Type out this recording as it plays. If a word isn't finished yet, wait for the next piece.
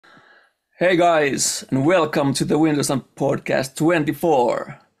Hey guys, and welcome to the Wintersun Podcast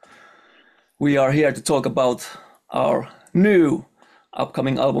 24. We are here to talk about our new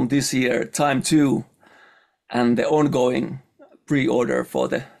upcoming album this year, Time 2, and the ongoing pre-order for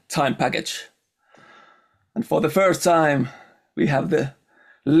the Time package. And for the first time, we have the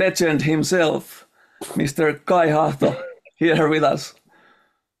legend himself, Mr. Kai Hahto, here with us.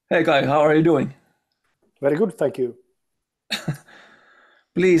 Hey Kai, how are you doing? Very good, thank you.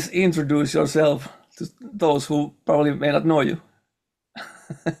 Please introduce yourself to those who probably may not know you.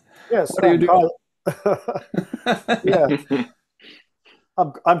 Yes, What do you do? Yeah,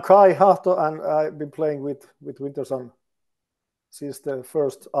 I'm Kai Hahto, and I've been playing with Wintersun since the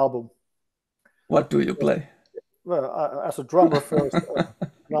first album. What do you play? Well, as a drummer first.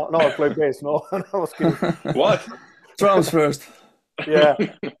 Now I play bass. No, I was kidding. What? Drums first. Yeah.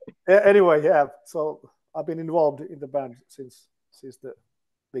 Anyway, yeah. So I've been involved in the band since the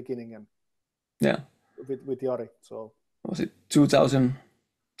beginning, and Yeah. with Jari. So Was it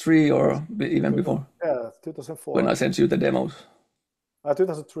 2003 or even before? yeah, 2004. When I sent you the demos.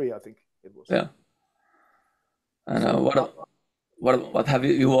 2003, I think it was. Yeah. And what have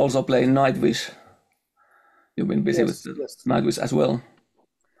you also played Nightwish? You've been busy with Nightwish as well.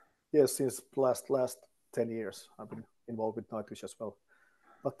 Yes, since last 10 years, I've been involved with Nightwish as well.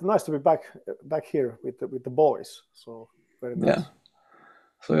 But nice to be back here with the boys. So very nice. Yeah.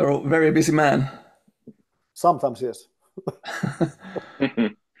 So you're a very busy man. Sometimes, yes.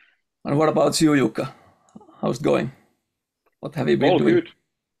 And what about you, Jukka? How's it going? What have you been All doing? good.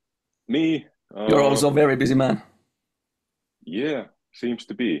 Me? You're also a very busy man. Yeah, seems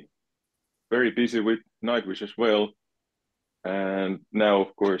to be. Very busy with Nightwish as well. And now,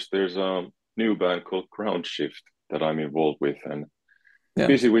 of course, there's a new band called Ground Shift that I'm involved with. And Yeah.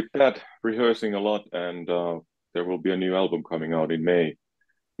 busy with that, rehearsing a lot. And there will be a new album coming out in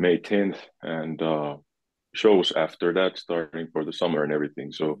May 10th. And shows after that, starting for the summer and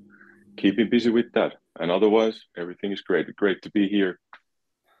everything. So keeping busy with that. And otherwise, everything is great. Great to be here,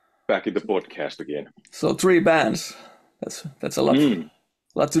 back in the podcast again. So 3 bands. That's a lot.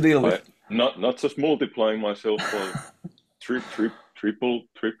 Lot to deal with. Not just multiplying myself, but triple,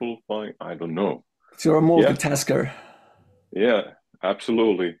 I don't know. You're a multitasker. Yeah,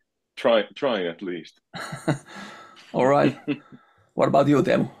 absolutely. Trying at least. All right. What about you,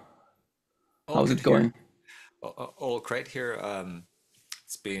 Teemu? How's it going? All great here.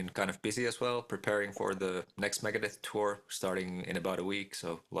 It's been kind of busy as well, preparing for the next Megadeth tour starting in about a week.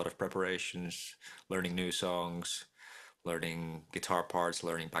 So a lot of preparations, learning new songs, learning guitar parts,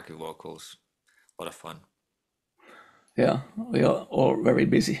 learning backing vocals. A lot of fun. Yeah, we are all very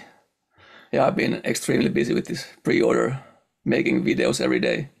busy. Yeah, I've been extremely busy with this pre-order, making videos every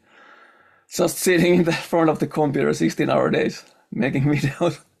day. Just sitting in the front of the computer 16-hour days, making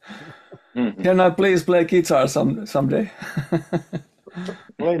videos. Can I please play guitar someday?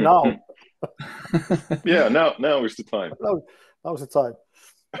 Play now. Yeah, now is the time. Now's the time.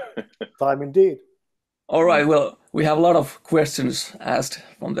 Time indeed. All right, well, we have a lot of questions asked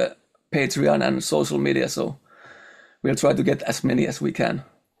from the Patreon and social media, so we'll try to get as many as we can.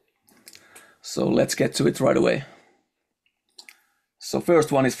 So let's get to it right away. So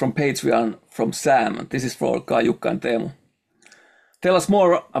first one is from Patreon, from Sam. This is for Kai, Jukka, and Teemu. Tell us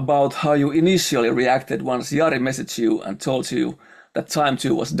more about how you initially reacted once Jari messaged you and told you that Time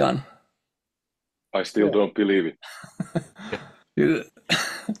 2 was done. I still don't believe it.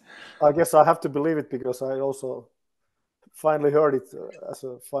 I guess I have to believe it because I also finally heard it as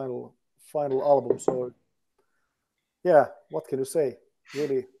a final album. So yeah, what can you say?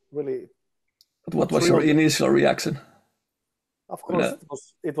 Really. What was your initial reaction? Of course,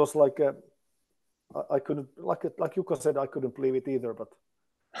 it was like I couldn't, like Jukka said, I couldn't believe it either. But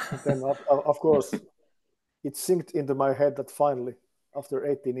then, of course, it synced into my head that finally, after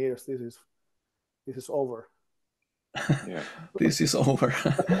 18 years, this is over. Yeah. This is over.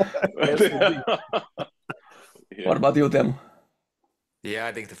 Yes, Yeah. What about you, Teemu? Yeah,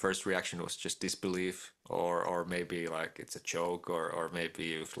 I think the first reaction was just disbelief, or maybe like it's a joke, or maybe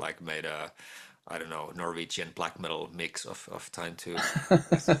you've like made a, I don't know, Norwegian black metal mix of Time 2.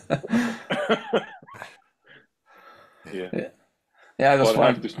 Yeah. Yeah, it was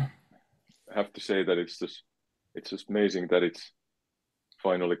Well, fun. I have to say that it's just amazing that it's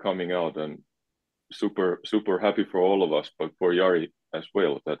finally coming out, and super happy for all of us, but for Jari as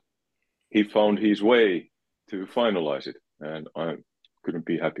well, that he found his way to finalize it, and I couldn't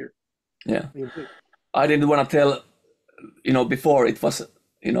be happier. Yeah. I didn't want to tell, before it was,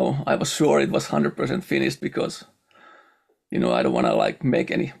 I was sure it was 100% finished because, I don't want to like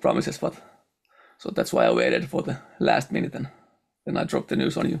make any promises, but so that's why I waited for the last minute and then I dropped the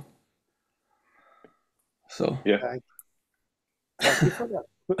news on you. So Yeah. Thank you for that.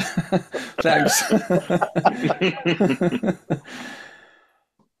 thanks.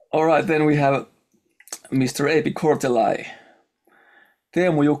 All right, then we have Mr. A.P. Kortelai.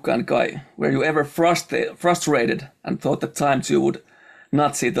 Teemu, Jukka, and Kai, were you ever frustrated and thought that time 2 would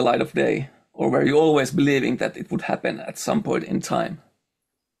not see the light of day? Or were you always believing that it would happen at some point in time?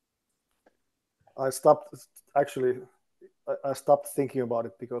 I stopped thinking about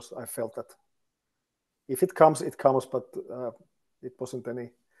it because I felt that if it comes, it comes, but it wasn't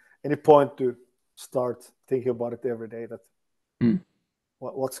any point to start thinking about it every day that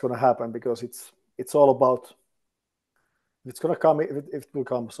what's going to happen, because it's all about it's going to come if it will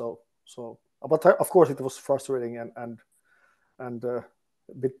come. So but of course it was frustrating and a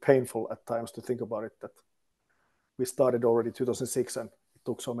bit painful at times to think about it, that we started already 2006 and it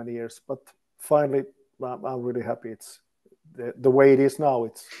took so many years, but finally I'm really happy. It's the way it is now.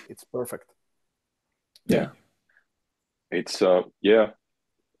 It's perfect. Yeah. It's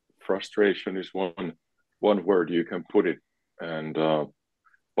frustration is one word you can put it, and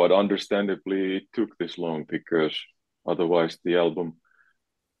but understandably it took this long because otherwise the album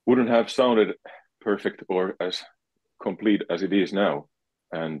wouldn't have sounded perfect or as complete as it is now,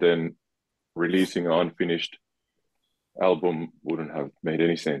 and then releasing an unfinished album wouldn't have made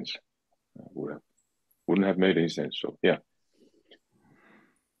any sense. Wouldn't have made any sense. So yeah.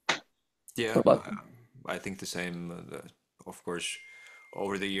 Yeah, I think the same. Of course,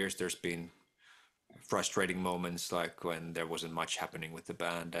 over the years, there's been frustrating moments, like when there wasn't much happening with the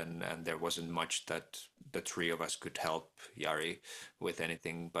band, and there wasn't much that the three of us could help Jari with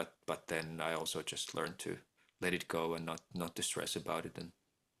anything. But then I also just learned to let it go and not to stress about it. And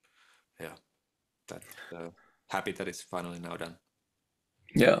yeah, that happy that it's finally now done.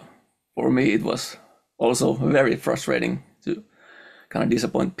 Yeah, for me it was also very frustrating to kind of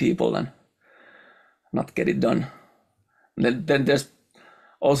disappoint people and not get it done. And then there's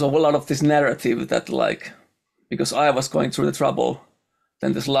also a lot of this narrative that, like, because I was going through the trouble,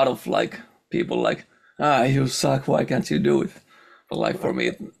 then there's a lot of like people like, you suck, why can't you do it? But like for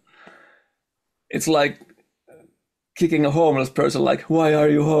me, it's like kicking a homeless person, like, why are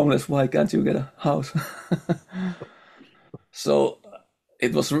you homeless? Why can't you get a house? So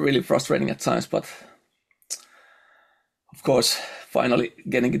it was really frustrating at times, but of course, finally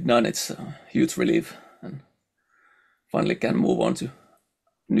getting it done, it's a huge relief, and finally can move on to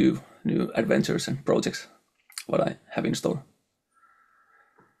new adventures and projects what I have in store.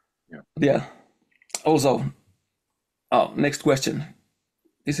 Yeah. Also, next question.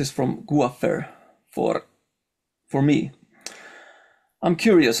 This is from Guaffer for me. I'm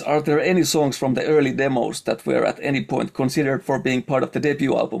curious, are there any songs from the early demos that were at any point considered for being part of the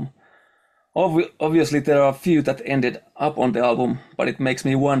debut album? Obviously, there are a few that ended up on the album, but it makes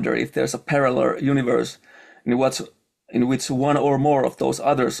me wonder if there's a parallel universe in which one or more of those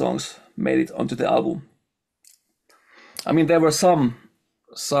other songs made it onto the album. I mean, there were some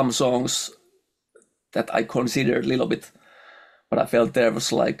songs that I considered a little bit, but I felt there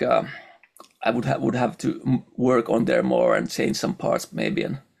was like I would have to work on there more and change some parts maybe.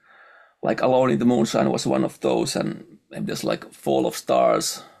 And like Alone in the Moonshine was one of those, and there's like Fall of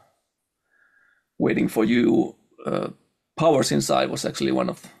Stars, Waiting for You. Powers Inside was actually one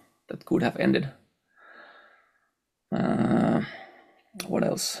of that could have ended. What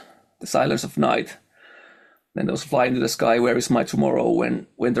else? The Silence of Night. Then there was Fly into the Sky, Where Is My Tomorrow,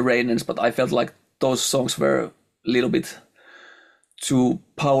 When the Rain Ends. But I felt like those songs were a little bit too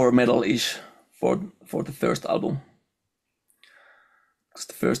power metal-ish for the first album. Because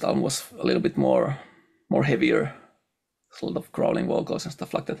the first album was a little bit more heavier. There's a lot of growling vocals and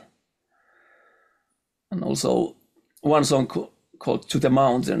stuff like that. And also one song called To the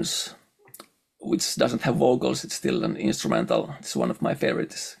Mountains, which doesn't have vocals, it's still an instrumental. It's one of my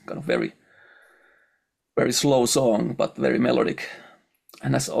favorites. Kind of very, very slow song, but very melodic.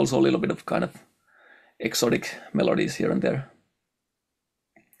 And has also a little bit of kind of exotic melodies here and there.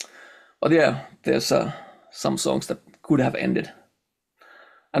 But yeah, there's some songs that could have ended.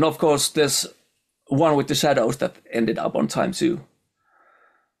 And of course, there's one with the Shadows that ended up on Time 2.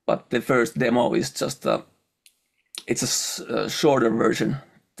 But the first demo is just it's a shorter version.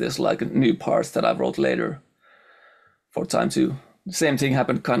 There's like new parts that I wrote later for Time 2. The same thing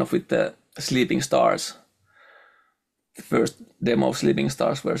happened kind of with the Sleeping Stars. The first demo of Sleeping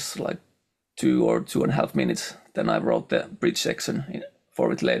Stars was like 2 or 2.5 minutes. Then I wrote the bridge section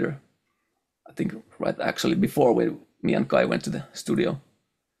for it later. I think right actually before me and Kai went to the studio.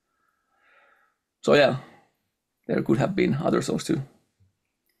 So yeah, there could have been other songs too.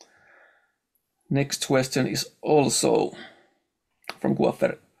 Next question is also from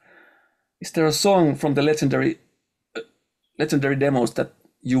Guaffer. Is there a song from the legendary demos that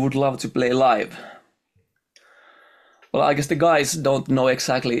you would love to play live? Well, I guess the guys don't know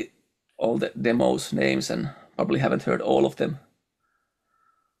exactly all the demos names and probably haven't heard all of them.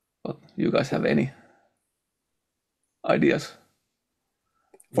 But you guys have any ideas?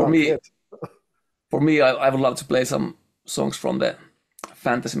 For me, I would love to play some songs from the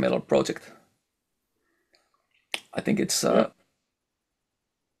Fantasy Metal project. I think it's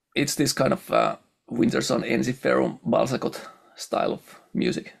this kind of Wintersun Ensiferum Balsacot style of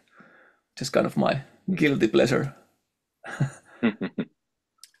music, which is kind of my guilty pleasure.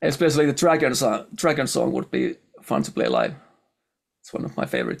 Especially the Dragon song would be fun to play live. It's one of my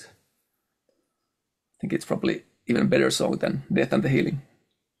favorites. I think it's probably even better song than Death and the Healing.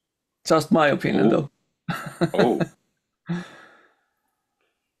 Just my opinion, though.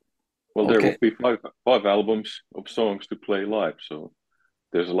 Well, there will be five albums of songs to play live, so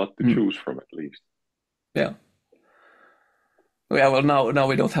there's a lot to choose from at least. Yeah. Well, now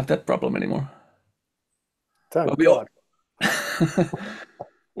we don't have that problem anymore. Thank God.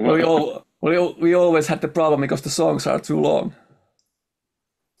 We always had the problem because the songs are too long.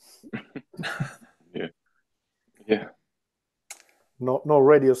 Yeah. No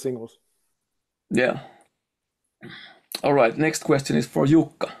radio singles. Yeah. All right. Next question is for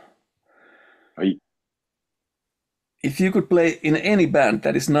Jukka. Hi. If you could play in any band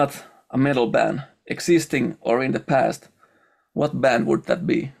that is not a metal band, existing or in the past, what band would that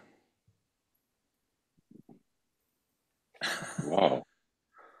be? Wow.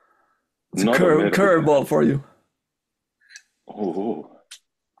 It's a curveball for you.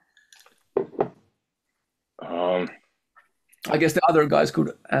 I guess the other guys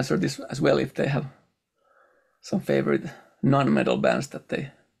could answer this as well if they have some favorite non-metal bands that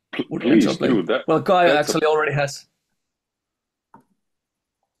they would enjoy playing. Well, Kai actually already has.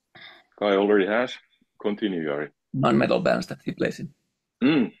 Kai already has? Continue, Jari. Non-metal bands that he plays in.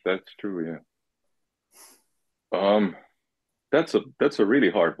 That's true, yeah. That's a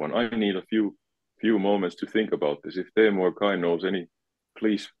really hard one. I need a few moments to think about this. If Teemu or Kai knows any,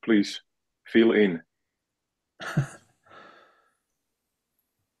 please fill in.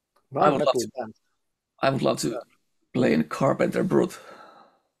 I would love to play in Carpenter Brut.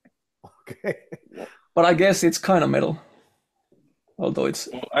 Okay. But I guess it's kind of metal. Although it's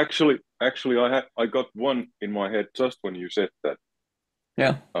actually I got one in my head just when you said that.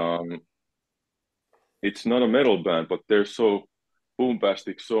 Yeah. It's not a metal band, but they're so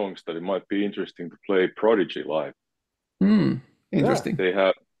boombastic songs that it might be interesting to play Prodigy live. Interesting.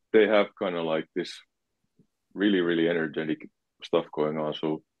 Yeah. They have kind of like this really, really energetic stuff going on.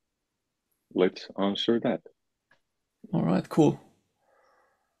 So let's answer that. All right, cool.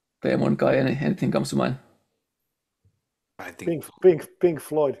 Teemu and Kai, anything comes to mind? I think Pink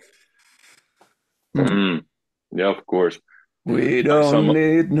Floyd. Yeah, of course. We don't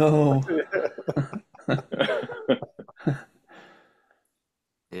need no.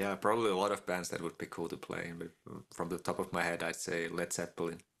 Yeah, probably a lot of bands that would be cool to play. But from the top of my head, I'd say Led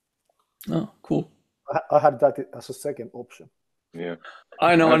Zeppelin. Oh, cool. I had that as a second option. Yeah.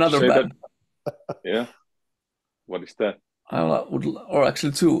 I know another band. Yeah. What is that? Or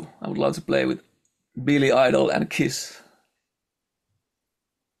actually two. I would love to play with Billy Idol and Kiss.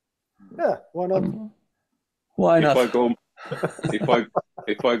 Yeah, why not? Why not?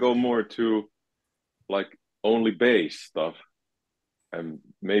 If I go more to like only bass stuff, and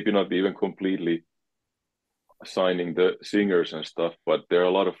maybe not even completely assigning the singers and stuff, but there are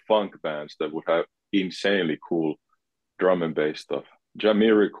a lot of funk bands that would have insanely cool drum and bass stuff.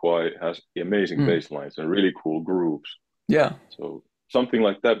 Jamiroquai has amazing bass lines and really cool grooves. Yeah. So something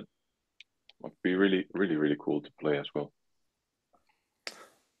like that might be really, really, really cool to play as well.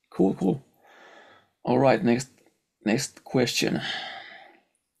 Cool. All right, next question.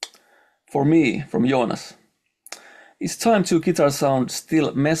 For me, from Jonas. Is Time 2 guitar sound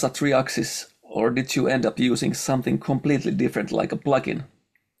still Mesa 3-axis, or did you end up using something completely different like a plugin?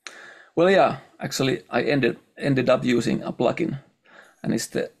 Well, yeah, actually I ended up using a plugin, and it's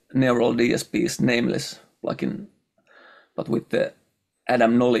the Neural DSP's Nameless plugin, but with the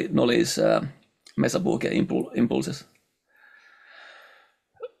Adam Nolly's Mesa Boogie impulses.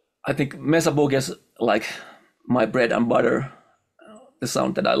 I think Mesa Boogie is like my bread and butter, the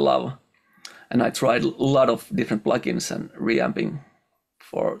sound that I love. And I tried a lot of different plugins and reamping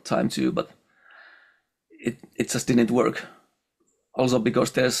for Time 2, but it just didn't work. Also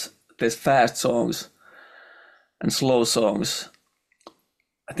because there's fast songs and slow songs.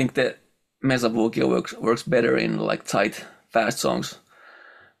 I think the Mesa Boogie works better in like tight, fast songs,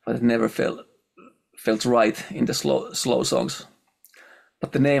 but it never felt right in the slow songs.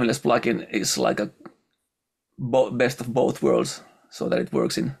 But the Nameless plugin is like a best of both worlds, so that it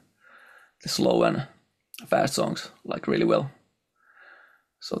works in the slow and fast songs like really well.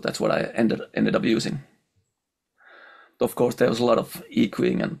 So that's what I ended up using. Of course, there was a lot of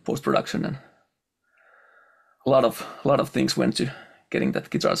EQing and post-production, and a lot of things went to getting that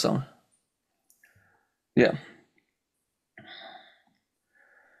guitar sound. Yeah.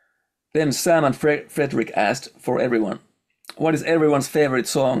 Then Sam and Frederick asked for everyone, what is everyone's favorite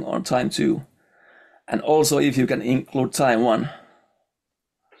song on Time 2? And also if you can include Time 1.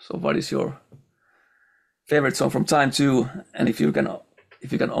 So what is your favorite song from Time 2? And if you can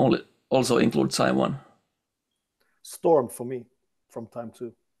only also include Time 1? Storm for me from Time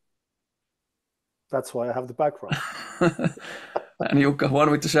 2. That's why I have the background. And Jukka,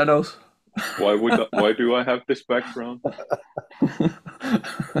 One with the Shadows. Why do I have this background?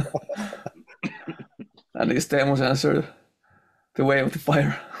 And is Teemu's answer The Way of the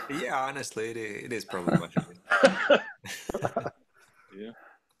Fire? Yeah, honestly, it is probably my favorite. Yeah.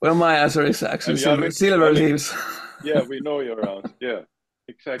 Well, my answer is actually Silver Leaves. Yeah, we know your answer. Yeah,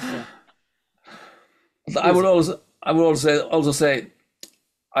 exactly. I would also say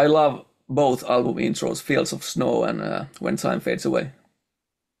I love both album intros, Fields of Snow and When Time Fades Away.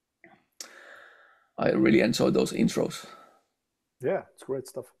 I really enjoy those intros. Yeah, it's great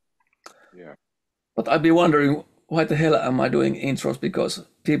stuff. Yeah. But I'd be wondering, why the hell am I doing intros? Because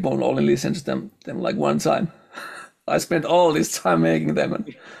people only listen to them like one time. I spent all this time making them.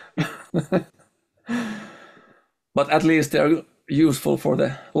 But at least they're useful for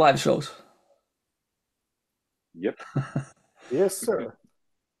the live shows. Yep. Yes, sir.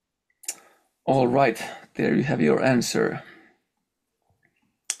 All right, there you have your answer.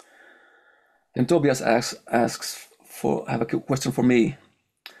 Then Tobias have a question for me.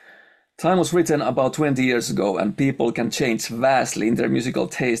 Time was written about 20 years ago, and people can change vastly in their musical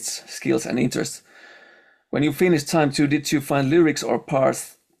tastes, skills, and interests. When you finished Time 2, did you find lyrics or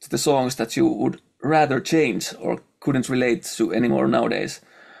parts to the songs that you would rather change or couldn't relate to anymore nowadays?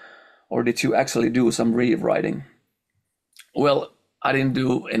 Or did you actually do some rewriting? Well, I didn't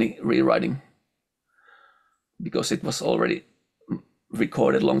do any rewriting because it was already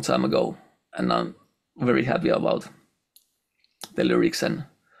recorded a long time ago, and I'm very happy about the lyrics. And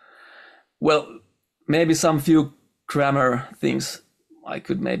well, maybe some few grammar things I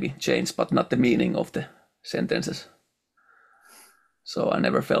could maybe change, but not the meaning of the sentences. So I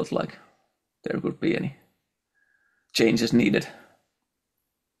never felt like there could be any changes needed.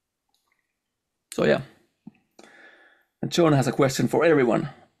 So yeah. And John has a question for everyone.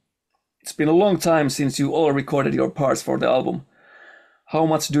 It's been a long time since you all recorded your parts for the album. How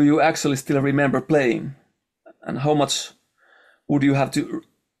much do you actually still remember playing? And how much would you have to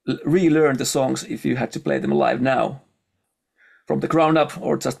relearn the songs if you had to play them live now? From the ground up,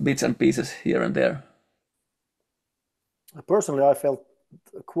 or just bits and pieces here and there? Personally, I felt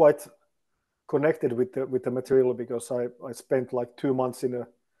quite connected with the material because I spent like 2 months in a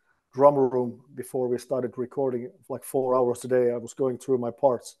drum room before we started recording, like 4 hours a day. I was going through my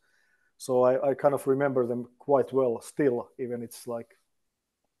parts. So I kind of remember them quite well still, even it's like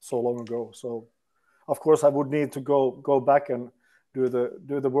so long ago. So of course I would need to go back and do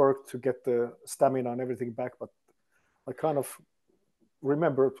the work to get the stamina and everything back, but I kind of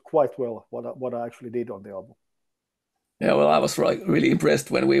remember quite well what I actually did on the album. Yeah, well, I was really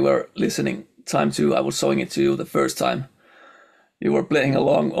impressed when we were listening Time 2. I was showing it to you the first time. You were playing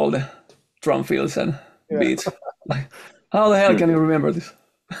along all the drum fills and beats. Like, how the hell can you remember this?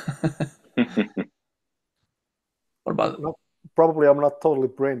 What about it? Probably I'm not totally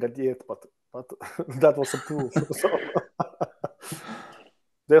brain dead yet, but that was a proof. So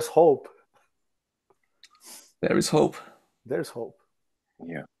there's hope. There is hope. There's hope.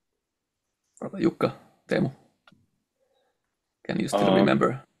 Yeah. What about Jukka, Teemu? Can you still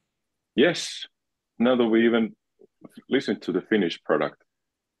remember? Yes. Now that we even listened to the finished product,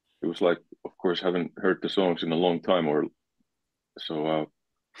 it was like, of course, haven't heard the songs in a long time, so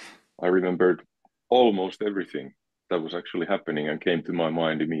I remembered almost everything that was actually happening and came to my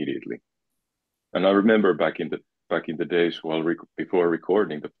mind immediately. And I remember back in the days before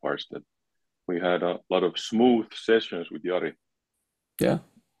recording the parts that we had a lot of smooth sessions with Jari. Yeah.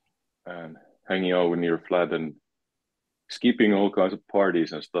 And hanging out near flat and skipping all kinds of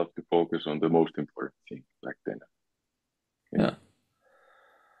parties and stuff to focus on the most important thing back then. Yeah.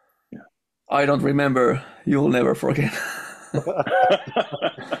 I don't remember. You'll never forget.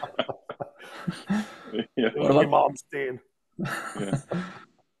 Yeah. What about Malmsteen? Yeah.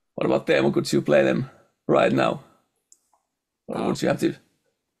 What about Teemu? Could you play them right now? Or would you have to?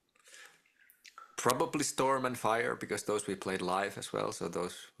 Probably Storm and Fire, because those we played live as well. So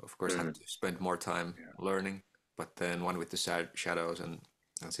those, of course, had to spend more time learning. But then one with the Shadows and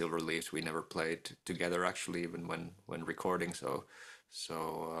Silver Leaves, we never played together actually, even when recording. So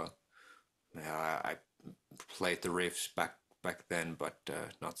yeah, I played the riffs back then, but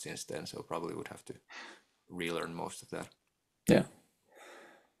not since then. So probably would have to relearn most of that. Yeah.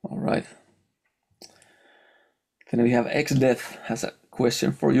 All right. Then we have X-Death has a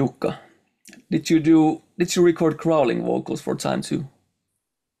question for Jukka. Did you record crawling vocals for Time 2?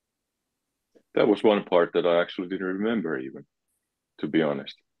 That was one part that I actually didn't remember even, to be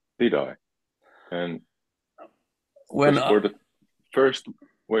honest. Did I? And When for the first,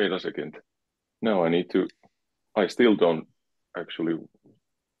 wait a second. No, I still don't actually.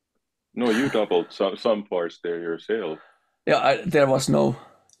 No, you doubled some parts there yourself. Yeah, there was no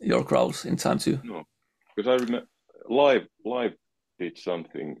your growls in Time 2. No, because I remember live did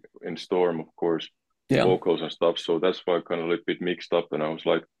something in Storm, of course, vocals and stuff. So that's why I kind of a little bit mixed up, and I was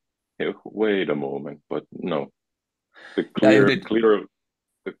like, hey, wait a moment, but no, the clear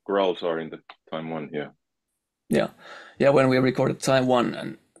the growls are in the Time 1, yeah. When we recorded Time 1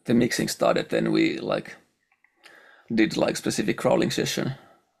 and the mixing started, then we did specific crawling session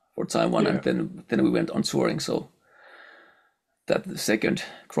for Time 1, and then we went on touring. So that the second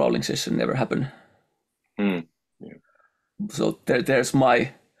crawling session never happened. So there's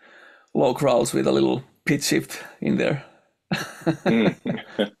my low growls with a little pitch shift in there.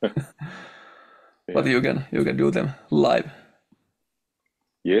 But you can do them live.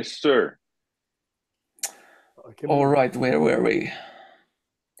 Yes, sir. All right, where were we?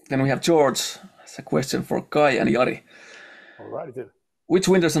 Then we have George. It's a question for Kai and Jari. All right, then. Which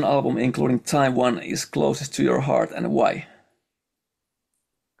Wintersun album, including Time 1, is closest to your heart and why?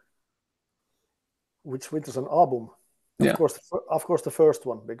 Which Wintersun album? Yeah. Of course, the first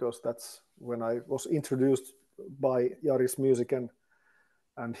one, because that's when I was introduced by Jari's music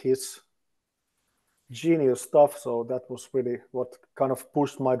and his genius stuff. So that was really what kind of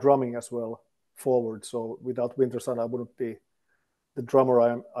pushed my drumming as well forward. So without Wintersun, I wouldn't be the drummer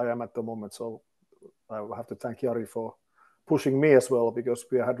I am at the moment. So I will have to thank Jari for pushing me as well, because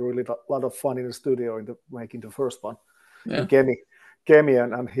we had really a lot of fun in the studio making the first one. Yeah. Kemi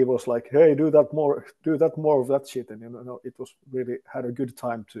and he was like, hey, do that more of that shit, and it was really had a good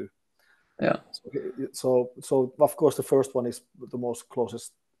time too. Yeah. So of course the first one is the most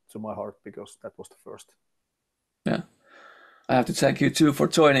closest to my heart, because that was the first. Yeah, I have to thank you too for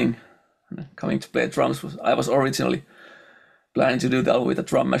joining and coming to play drums. I was originally planning to do that with a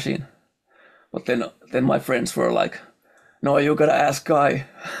drum machine, but then my friends were like, no, you gotta ask Guy.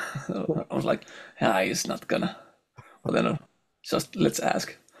 I was like, he's not gonna. But then just let's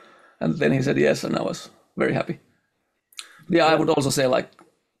ask. And then he said yes, and I was very happy. Yeah, I would also say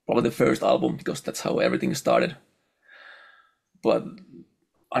probably the first album, because that's how everything started. But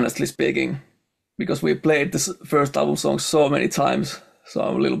honestly speaking, because we played this first album song so many times, so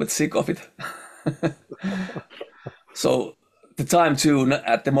I'm a little bit sick of it. So the Time 2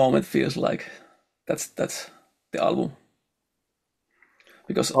 at the moment feels like that's the album.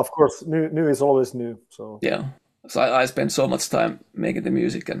 Because of course, new is always new. So yeah, so I spent so much time making the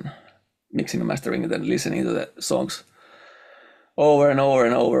music and mixing and mastering, and then listening to the songs over and over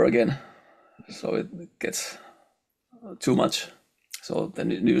and over again. So it gets too much. So the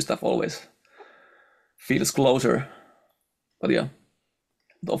new stuff always feels closer. But yeah,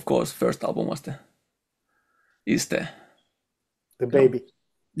 of course, first album was the baby.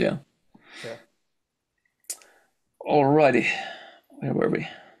 Yeah. Alrighty, where were we?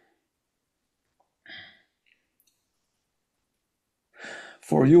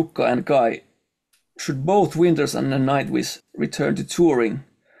 For Jukka and Kai, should both Wintersun and Nightwish return to touring,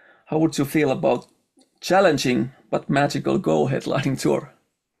 how would you feel about challenging but magical Go headlining tour?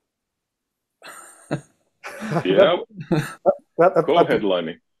 Yeah, Go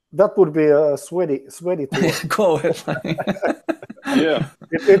headlining. That would be a sweaty tour. Go headlining. Yeah.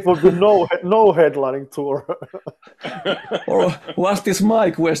 It would be no headlining tour. Or was this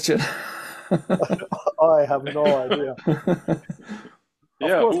my question? I have no idea.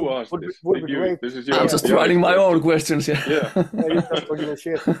 Yeah, who asked this? Would be great. This is I'm just writing my own questions here. Yeah. You just don't give a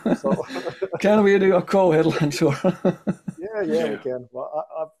shit. So. Can we do a co-headline tour? yeah, we can.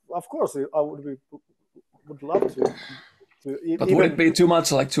 Well, of course, I would love to. But would it be too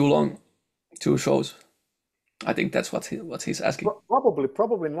much, too long, 2 shows? I think that's what he's asking.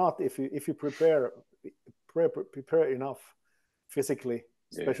 Probably not if you prepare enough physically,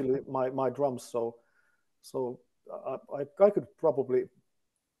 especially my drums. So I could probably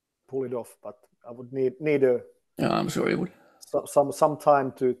pull it off, but I would need a Yeah, I'm sure you would. some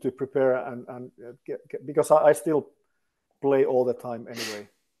time to prepare and because I still play all the time anyway.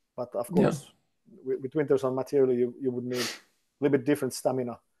 But of course, with Wintersun material, you would need a little bit different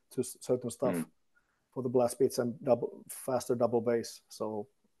stamina to certain stuff for the blast beats and faster double bass. So,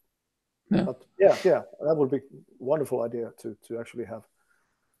 but yeah, that would be a wonderful idea to actually have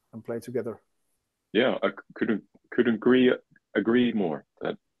and play together. Yeah, I couldn't agree more.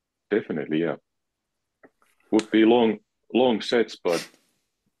 That definitely, yeah, would be long sets, but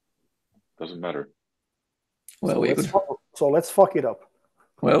doesn't matter. Well, let's fuck it up.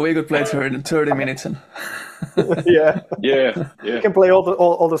 Well, we could play 30 minutes and yeah. We can play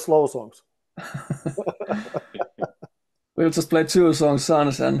all the slow songs. We'll just play 2 songs,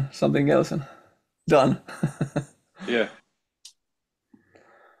 Suns and something else, and done. Yeah.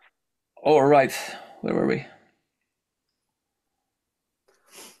 All right, where were we?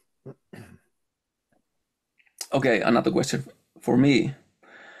 Okay, another question for me.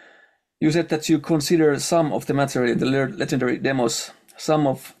 You said that you consider some of the material in the legendary demos some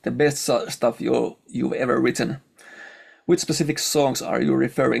of the best stuff you've ever written. Which specific songs are you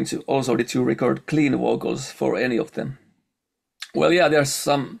referring to? Also, did you record clean vocals for any of them? Well, yeah, there's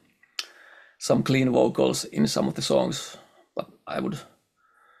some clean vocals in some of the songs, but I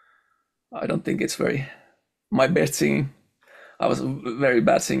don't think it's my best singing. I was a very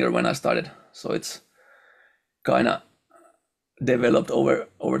bad singer when I started, so it's kind of developed over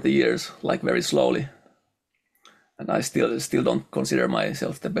the years, like very slowly. And I still don't consider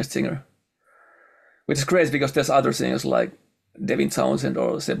myself the best singer, which is crazy because there's other singers like Devin Townsend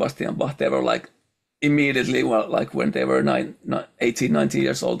or Sebastian Bach. They were like immediately, well, like when they were 18, 19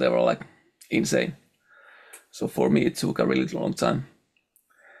 years old, they were like insane. So for me, it took a really long time.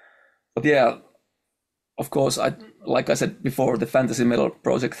 But yeah, of course, like I said before, the Fantasy Metal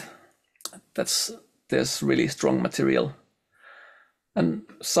project, there's really strong material, and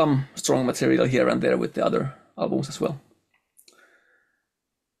some strong material here and there with the other albums as well.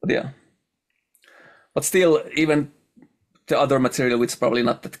 But yeah, but still, even the other material, which is probably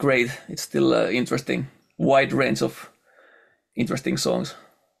not that great, it's still interesting, wide range of interesting songs.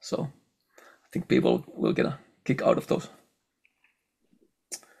 So I think people will get a kick out of those.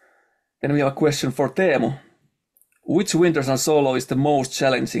 Then we have a question for Teemu. Which Wintersun solo is the most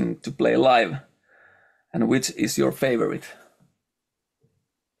challenging to play live, and which is your favorite?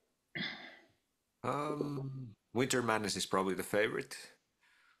 Winter Madness is probably the favorite.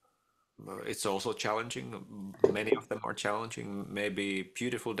 It's also challenging. Many of them are challenging. Maybe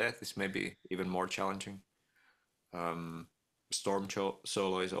Beautiful Death is maybe even more challenging. Storm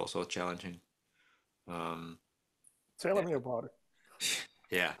Solo is also challenging. Tell me about it.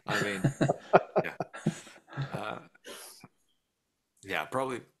 Yeah, I mean, yeah,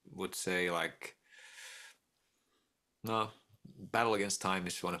 probably would say like, no, Battle Against Time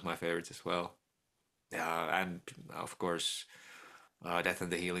is one of my favorites as well. Yeah, and of course, Death and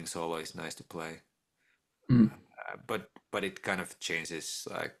the Healing solo is nice to play. But it kind of changes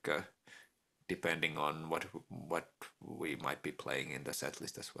like depending on what we might be playing in the set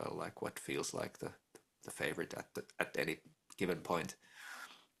list as well, like what feels like the favorite at any given point.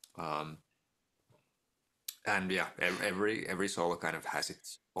 And yeah, every solo kind of has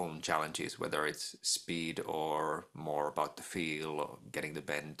its own challenges, whether it's speed or more about the feel, or getting the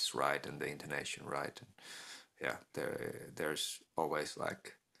bends right and the intonation right. And yeah, there's always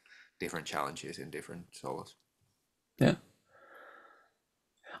like different challenges in different solos. Yeah,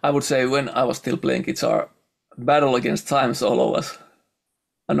 I would say when I was still playing guitar, Battle Against Time solo was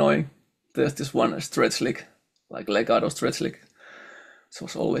annoying. There's this one stretch lick, like legato stretch lick. It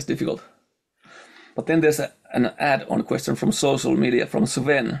was always difficult. But then there's an add-on question from social media from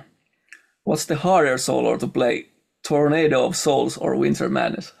Sven. What's the harder solo to play, Tornado of Souls or Winter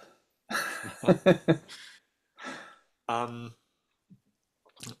Madness?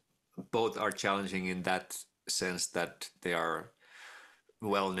 Both are challenging in that sense that they are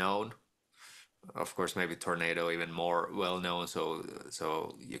well known. Of course, maybe Tornado even more well known,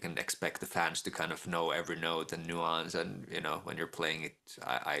 so you can expect the fans to kind of know every note and nuance, and you know when you're playing it,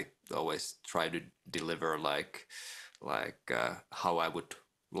 I always try to deliver like how I would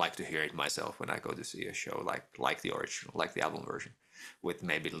like to hear it myself when I go to see a show, like the original, like the album version, with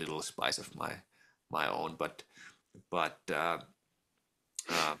maybe a little spice of my own, but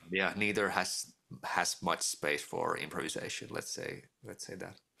yeah, neither has much space for improvisation. Let's say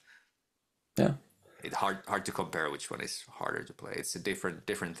that. Yeah, it's hard to compare which one is harder to play. It's a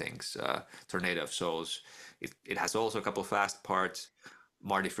different things. Tornado of Souls, it has also a couple fast parts.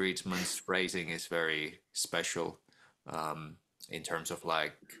 Marty Friedman's phrasing is very special in terms of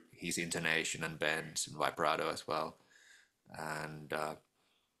like his intonation and bends and vibrato as well. and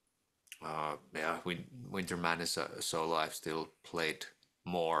yeah, Winter Madness solo I've still played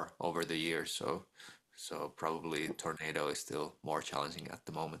more over the years, so probably Tornado is still more challenging at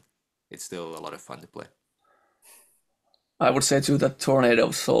the moment. It's still a lot of fun to play. I would say too that Tornado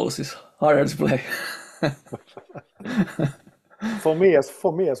of Souls is harder to play. For me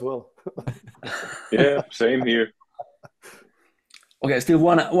as well. Yeah, same here. Okay, still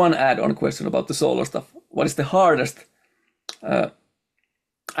one add-on question about the solo stuff. What is the hardest?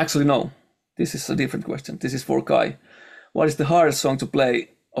 Actually, no. This is a different question. This is for Kai. What is the hardest song to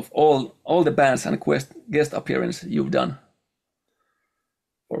play of all the bands and guest appearances you've done?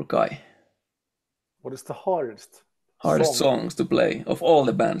 For Kai. What is the hardest? Hardest songs to play of all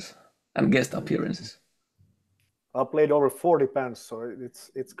the bands and guest appearances. I played over 40 bands, so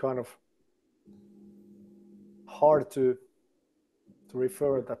it's kind of hard to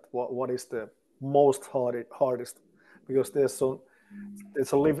refer that what is the most hardest, because there's a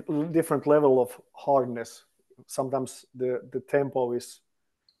different level of hardness. Sometimes the tempo is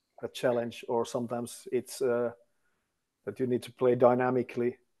a challenge, or sometimes it's that you need to play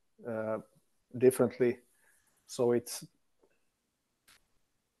dynamically differently. So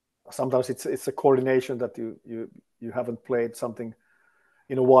sometimes it's a coordination that you haven't played something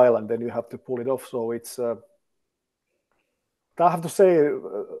in a while, and then you have to pull it off. So it's I have to say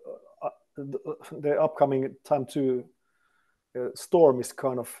the upcoming time to Storm is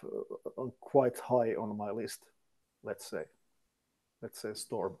kind of quite high on my list. Let's say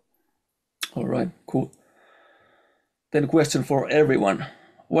Storm. All right, cool. Then question for everyone.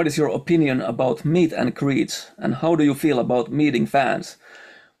 What is your opinion about meet and greets, and how do you feel about meeting fans?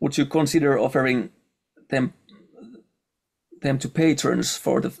 Would you consider offering them to patrons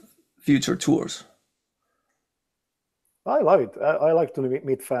for the future tours? I love it. I like to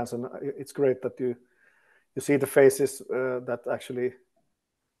meet fans, and it's great that you see the faces that actually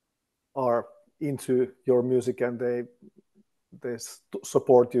are into your music, and they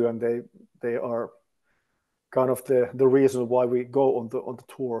support you, and they are kind of the reason why we go on the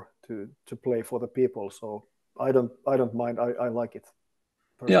tour to play for the people. So I don't mind. I like it.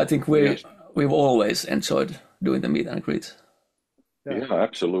 Personally. Yeah, I think we've always enjoyed doing the meet and greets. Yeah,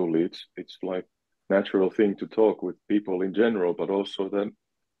 absolutely. It's like natural thing to talk with people in general, but also then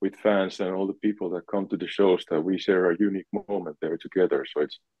with fans and all the people that come to the shows, that we share a unique moment there together. So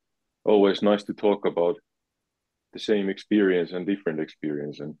it's always nice to talk about the same experience and different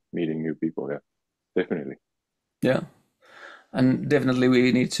experience and meeting new people. Yeah, definitely. Yeah, and definitely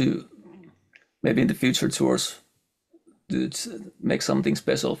we need to, maybe in the future tours, to make something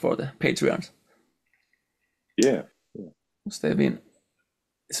special for the Patreons. Yeah. Because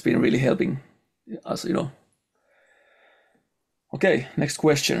it's been really helping us, you know. Okay, next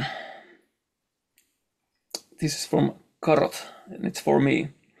question. This is from Karot, and it's for me.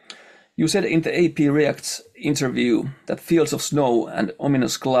 You said in the AP Reacts interview that Fields of Snow and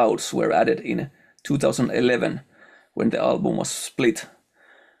Ominous Clouds were added in 2011 when the album was split.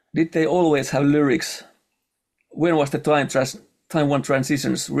 Did they always have lyrics? When was the Time One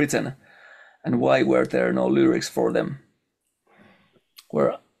Transitions written, and why were there no lyrics for them?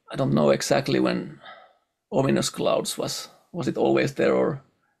 Where I don't know exactly when Ominous Clouds was it always there, or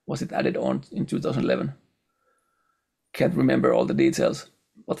was it added on in 2011? Can't remember all the details,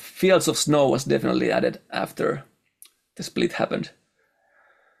 but Fields of Snow was definitely added after the split happened,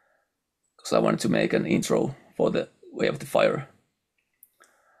 because I wanted to make an intro for the Way of the Fire.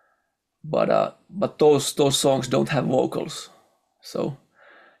 But those songs don't have vocals, so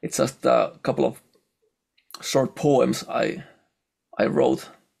it's just a couple of short poems I wrote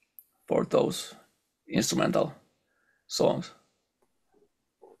for those instrumental songs.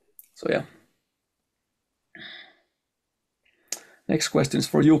 So yeah. Next question is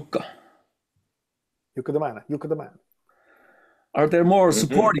for Jukka. Jukka the man. Are there more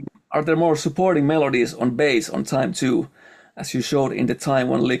supporting melodies on bass on Time 2, as you showed in the Time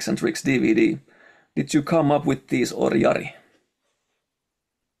 1 Licks and Tricks DVD? Did you come up with these, or Jari?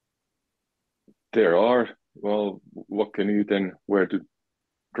 There are. Well, what can you then, where to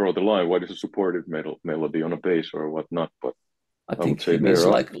draw the line? What is a supportive melody on a bass or whatnot? But I think he means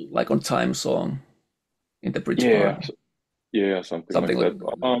like on Time song in the bridge part. Yeah, something like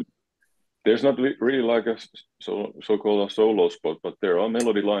that. There's not really like a so-called a solo spot, but there are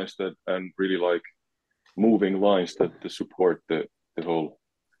melody lines that, and really like moving lines that support the whole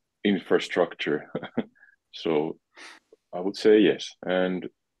infrastructure. So I would say yes. And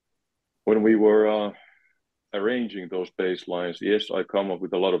when we were arranging those bass lines, yes, I come up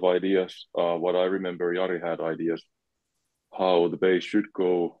with a lot of ideas. What I remember, Jari had ideas how the bass should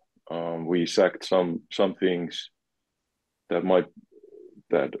go. We sacked some things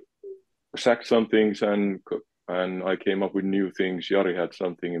that sacked some things and I came up with new things. Jari had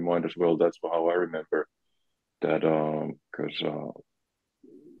something in mind as well. That's how I remember that. Because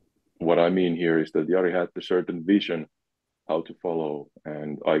what I mean here is that Jari had a certain vision how to follow,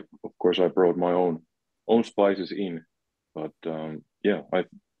 and of course I brought my own spices in, but yeah,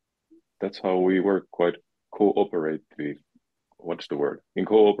 that's how we work, quite cooperative. What's the word? In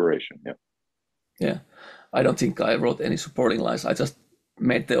cooperation, yeah. Yeah, I don't think I wrote any supporting lines. I just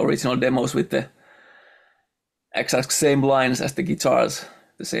made the original demos with the exact same lines as the guitars,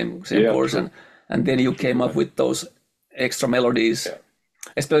 the same chords, and then you came up with those extra melodies,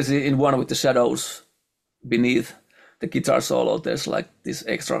 especially in one with the shadows beneath the guitar solo. There's like this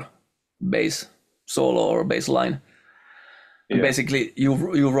extra bass solo or bass line. And basically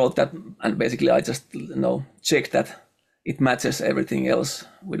you wrote that, and basically I just checked that it matches everything else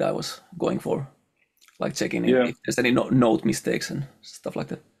what I was going for, like checking if there's any note mistakes and stuff like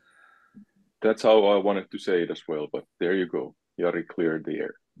that. That's how I wanted to say it as well, but there you go. Jari cleared the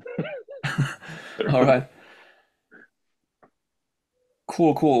air. All right.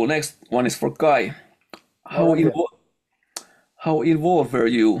 Cool. Next one is for Kai. How involved were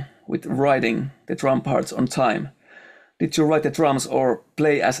you with writing the drum parts on time? Did you write the drums or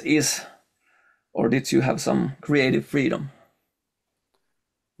play as is, or did you have some creative freedom?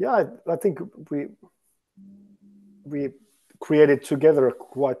 Yeah, I think we created together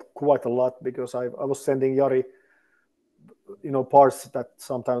quite a lot, because I was sending Jari, parts that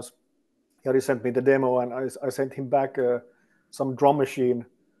sometimes Jari sent me the demo, and I sent him back some drum machine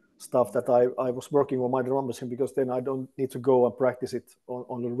stuff that I was working on my drum machine, because then I don't need to go and practice it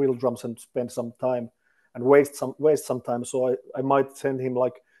on the real drums and spend some time and waste some time. So I might send him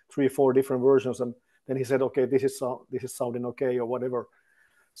like 3 or 4 different versions, and then he said, okay, this is sounding okay or whatever.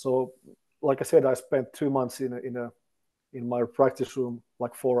 So like I said, I spent 2 months in my practice room,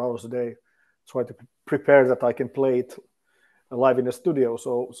 like 4 hours a day, try to prepare that I can play it live in the studio.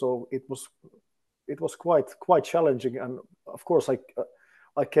 So it was quite challenging, and of course I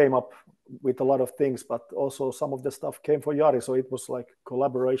came up with a lot of things, but also some of the stuff came for Jari. So it was like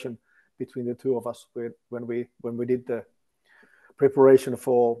collaboration between the two of us when we did the preparation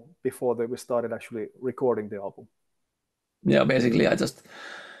before we started actually recording the album. Yeah, basically I just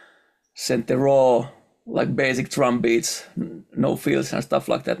sent the raw, like basic drum beats, no fills and stuff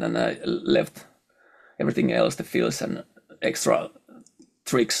like that, and I left everything else, the fills and extra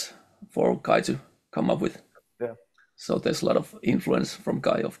tricks for Kai to come up with. Yeah. So there's a lot of influence from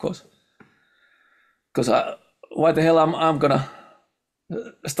Kai, of course. Because why the hell I'm gonna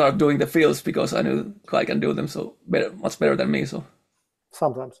start doing the fills, because I knew Kai can do them so much better than me. So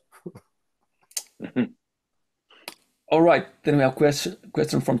sometimes. All right, then we have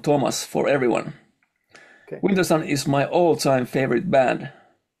question from Thomas for everyone. Okay. Wintersun is my all-time favorite band,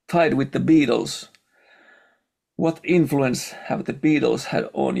 tied with the Beatles. What influence have the Beatles had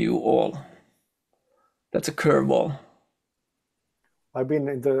on you all? That's a curveball. I've been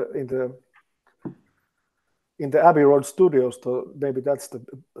in the Abbey Road studios, so maybe that's the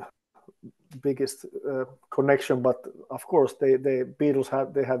biggest connection. But of course, the Beatles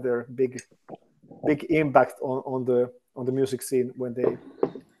had their big impact on the music scene when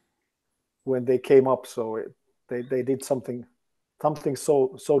they came up. So they did something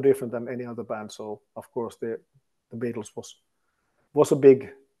so different than any other band. So of course, the Beatles was a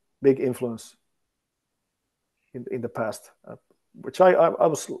big influence in the past, which I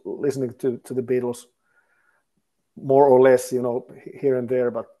was listening to the Beatles more or less, here and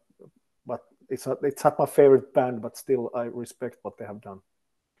there, but it's not my favorite band, but still I respect what they have done.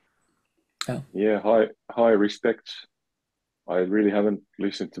 Yeah, high respect. I really haven't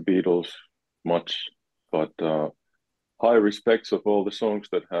listened to Beatles much, but high respects of all the songs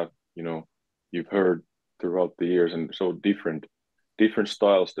that have you've heard throughout the years, and so different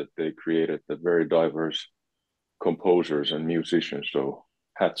styles that they created, that very diverse composers and musicians. So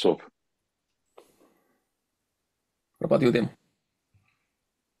hats off. What about you, Tim?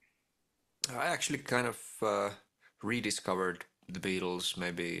 I actually kind of rediscovered the Beatles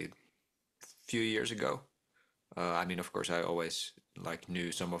maybe a few years ago. I mean, of course, I always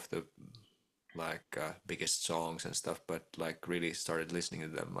knew some of the biggest songs and stuff, but really started listening to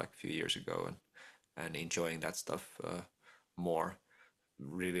them a few years ago and enjoying that stuff more.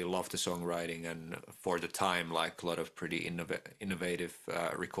 Really love the songwriting, and for the time, a lot of pretty innovative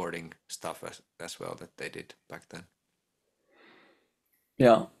recording stuff as well that they did back then.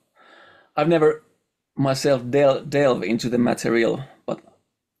 Yeah, I've never myself delve into the material, but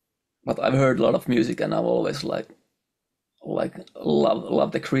I've heard a lot of music, and I've always love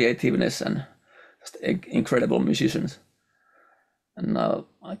the creativeness and just incredible musicians. and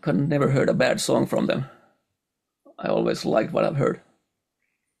I could never heard a bad song from them. I always liked what I've heard.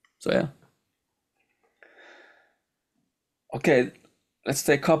 So yeah. Okay, let's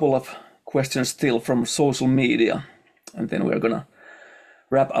take a couple of questions still from social media, and then we're gonna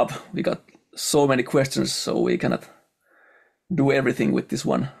wrap up. We got so many questions, so we cannot do everything with this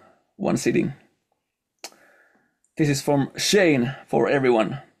one sitting. This is from Shane for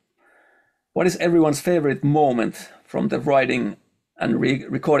everyone. What is everyone's favorite moment from the writing and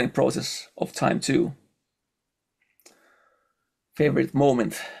recording process of Time 2? Favorite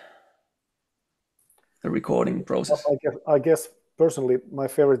moment, the recording process. I guess personally, my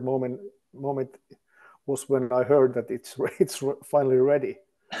favorite moment was when I heard that it's finally ready.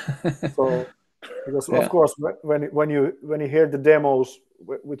 So, because of course, when you hear the demos,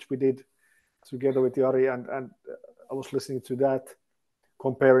 which we did together with Jari, and I was listening to that,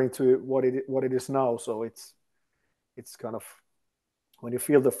 comparing to what it is now. So it's kind of, when you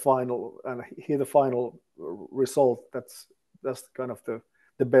feel the final and hear the final result, that's kind of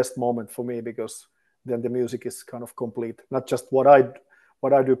the best moment for me, because then the music is kind of complete. Not just what I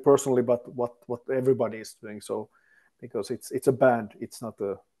do personally, but what everybody is doing. So because it's a band, it's not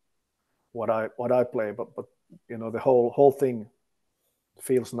what I play, but you know, the whole thing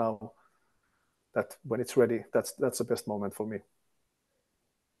feels now that when it's ready, that's the best moment for me.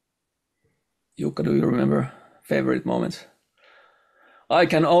 Jukka, do you remember favorite moments? I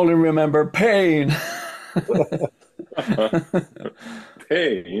can only remember pain.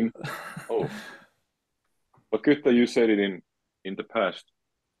 Pain? Oh. But good that you said it in the past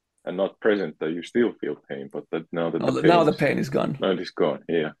and not present, that you still feel pain, but that now that the pain is gone. Now it's gone,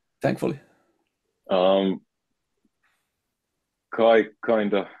 yeah. Thankfully. Kai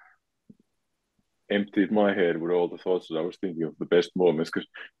kind of emptied my head with all the thoughts that I was thinking of the best moments, because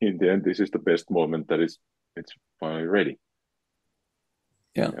in the end, this is the best moment that it's finally ready.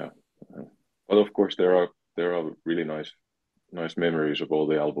 Yeah. But of course, there are really nice memories of all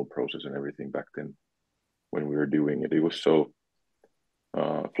the album process and everything back then when we were doing it. It was so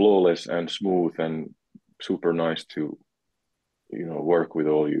flawless and smooth and super nice to, you know, work with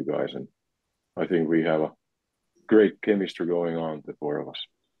all you guys. And I think we have a great chemistry going on, the four of us.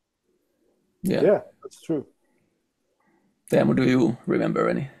 Yeah, that's true. Teemu, do you remember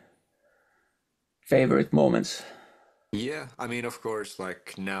any favorite moments? Yeah, I mean, of course,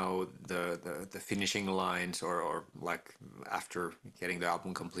 like now the finishing lines, or like after getting the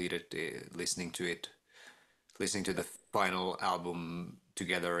album completed, listening to the final album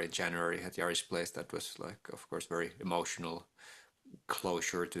together in January at Jari's place, that was like, of course, very emotional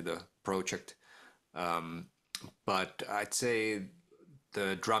closure to the project. But I'd say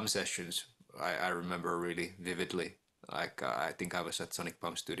the drum sessions I remember really vividly. Like I think I was at Sonic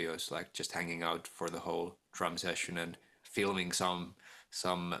Pump Studios, like just hanging out for the whole drum session and filming some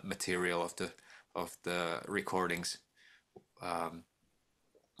material of the recordings. Do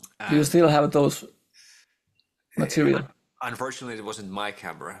you still have those material? Unfortunately, it wasn't my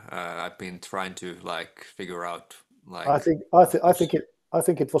camera. I've been trying to like figure out like. I think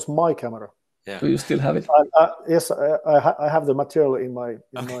it was my camera. Yeah. Do you still have it? Yes, I have the material in my.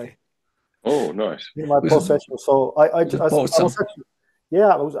 Oh, nice. In my possession. So I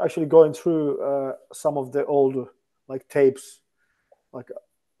was actually going through some of the old like tapes, like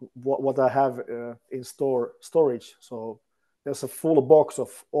what I have in storage. So there's a full box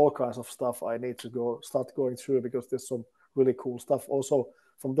of all kinds of stuff I need to start going through, because there's some really cool stuff also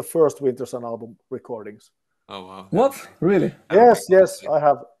from the first Wintersun album recordings. Oh wow! What? Really? Yes, I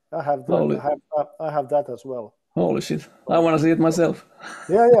have that as well. Holy shit! I want to see it myself.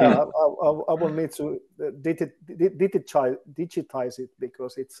 Yeah. I will need to digitize it,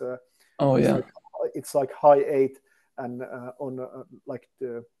 because it's it's like high 8 and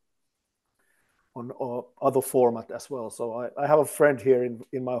on other format as well. So I have a friend here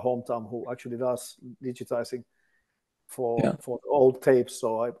in my hometown who actually does digitizing for old tapes.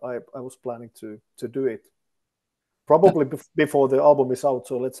 So I was planning to do it probably before the album is out.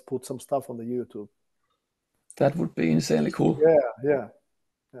 So let's put some stuff on the YouTube. That would be insanely cool. Yeah.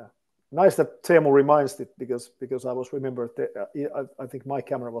 Nice that Teemu reminds it, because I was remembered. I think my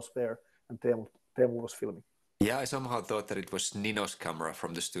camera was there and Teemu was filming. Yeah, I somehow thought that it was Nino's camera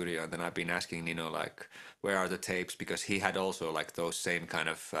from the studio, and then I've been asking Nino like, where are the tapes, because he had also like those same kind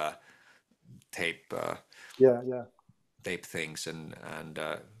of tape. Tape things, and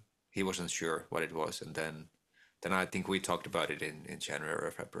he wasn't sure what it was, and then I think we talked about it in January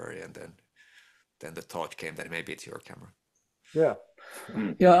or February, and then the thought came that maybe it's your camera. Yeah,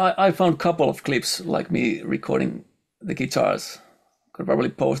 I found a couple of clips like me recording the guitars. Could probably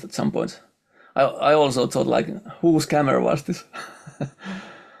post at some point. I also thought like, whose camera was this?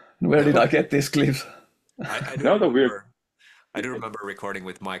 Where did I get these clips? I do Now that we're remember. I do remember recording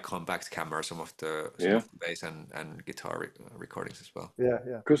with my compact camera some of the bass and guitar recordings as well. Yeah.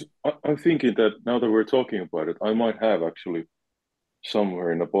 because I'm thinking that now that we're talking about it, I might have actually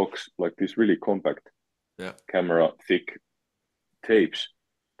somewhere in a box like this really compact camera thick tapes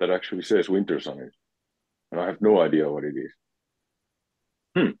that actually says Wintersun on it, and I have no idea what it is.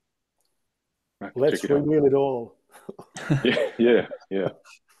 Let's reveal it all. Yeah.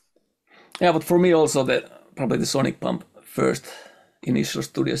 Yeah, but for me also probably the Sonic Pump first initial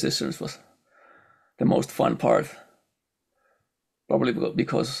studio sessions was the most fun part. Probably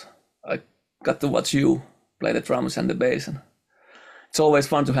because I got to watch you play the drums and the bass, and it's always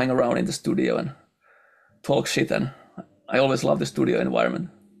fun to hang around in the studio and talk shit, and I always love the studio environment.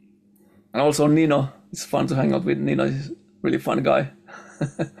 And also Nino, it's fun to hang out with Nino. He's a really fun guy.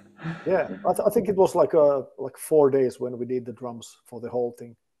 Yeah, I think it was like 4 days when we did the drums for the whole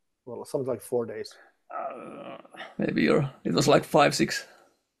thing. Well, something like 4 days. Maybe it was like 5, 6.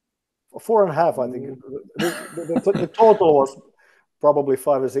 4.5, I think. The total was probably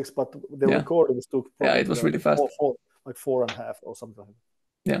 5 or 6, but the recordings took. Yeah, it was really fast. Like 4.5 or something.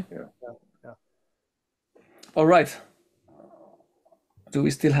 Yeah. All right. Do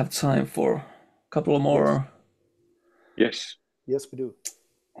we still have time for a couple more? Yes. Yes, we do.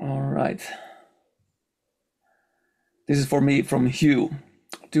 All right. This is for me from Hugh.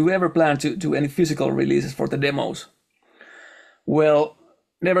 Do you ever plan to do any physical releases for the demos? Well,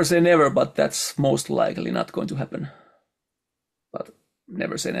 never say never, but that's most likely not going to happen. But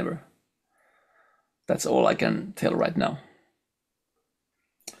never say never. That's all I can tell right now.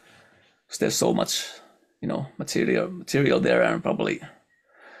 Because there's so much, material there, and probably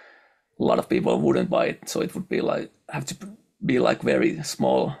a lot of people wouldn't buy it. So it would be have to be like very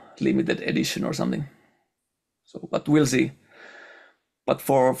small, limited edition or something. So, but we'll see. But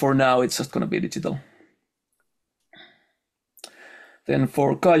for now, it's just going to be digital. Then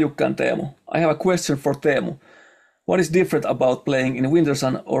for Kajukka and Teemu, I have a question for Teemu. What is different about playing in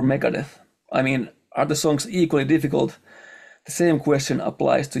Wintersun or Megadeth? I mean, are the songs equally difficult? The same question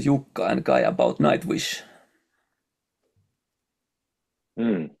applies to Jukka and Kai about Nightwish.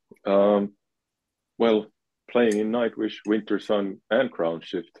 Well, playing in Nightwish, Wintersun, and Crown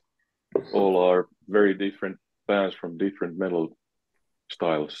Shift all are very different bands from different metal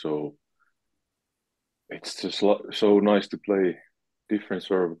styles. So it's just so nice to play different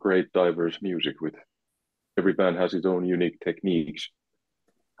sort of great diverse music with. Every band has its own unique techniques,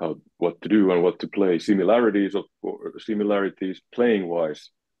 what to do and what to play. Similarities playing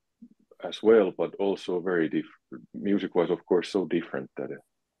wise as well, but also very different music wise. Of course, so different that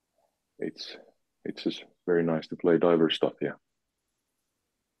it's just very nice to play diverse stuff.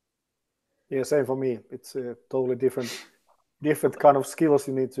 Yeah, same for me. It's a totally different kind of skills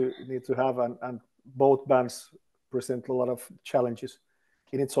you need to have, and both bands present a lot of challenges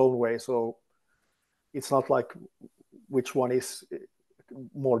in its own way. So it's not like which one is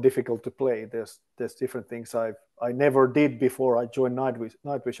more difficult to play. There's different things I never did before I joined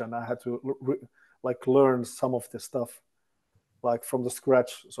Nightwish, and I had to learn some of the stuff like from the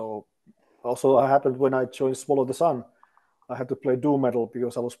scratch. So also it happened when I joined Swallow the Sun. I had to play doom metal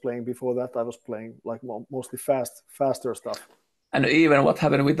because I was playing before that. I was playing like mostly faster stuff. And even what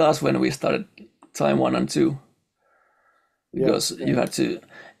happened with us when we started Time 1 and 2, because you had to.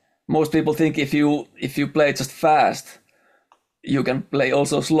 Most people think if you play just fast, you can play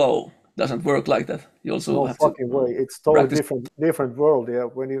also slow. Doesn't work like that. You also have fucking to way. It's totally practice. different world. Yeah,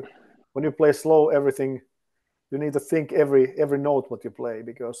 when you play slow, everything you need to think every note what you play.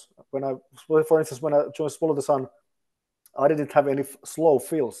 Because for instance, when I joined Swallow the Sun, I didn't have any slow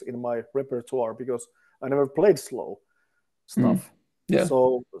fills in my repertoire because I never played slow stuff. Yeah.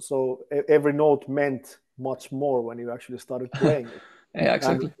 So every note meant much more when you actually started playing it. Yeah,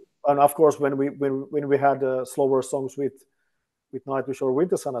 exactly. And of course, when we had slower songs with Nightwish or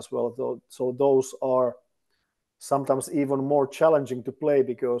Wintersun as well, so those are sometimes even more challenging to play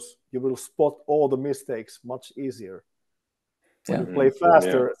because you will spot all the mistakes much easier. When you play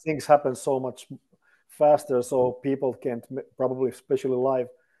faster, things happen so much faster, so people can't, probably especially live,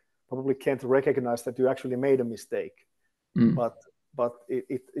 probably can't recognize that you actually made a mistake. But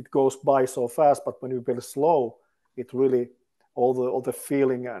it goes by so fast. But when you play slow, it really all the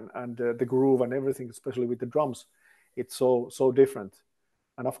feeling and the groove and everything, especially with the drums, it's so different.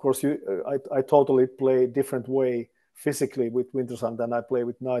 And of course, I totally play different way physically with Wintersun than I play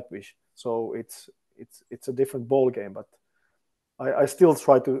with Nightwish. So it's a different ball game. But I still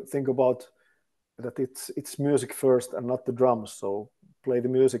try to think about that it's music first and not the drums. So play the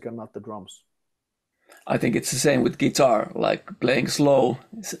music and not the drums. I think it's the same with guitar. Like playing slow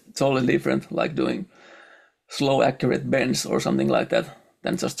is totally different. Like doing slow, accurate bends or something like that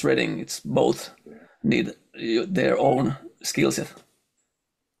than just shredding. It's both need their own skill set.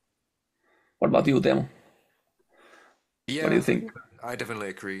 What about you, Teemu? Yeah, What do you think? I definitely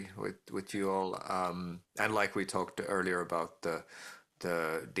agree with you all. And like we talked earlier about the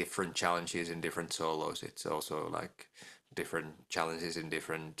different challenges in different solos, it's also like different challenges in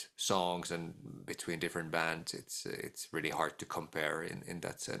different songs and between different bands. It's really hard to compare in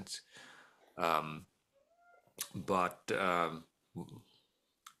that sense. But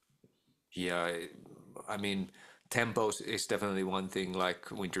yeah, I mean, tempos is definitely one thing. Like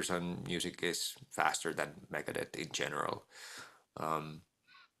Wintersun music is faster than Megadeth in general.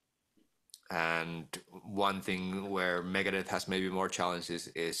 And one thing where Megadeth has maybe more challenges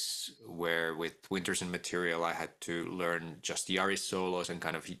is where with Wintersun material I had to learn just Jari's solos and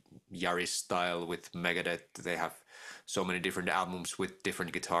kind of Jari's style. With Megadeth, they have so many different albums with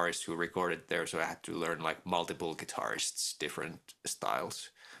different guitarists who recorded there, so I had to learn like multiple guitarists, different styles.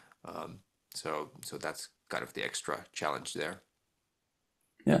 So that's kind of the extra challenge there.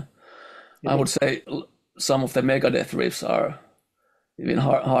 Yeah, I would say some of the Megadeth riffs are even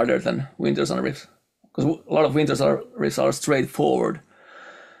harder than Wintersun riffs, because a lot of Wintersun riffs are straightforward,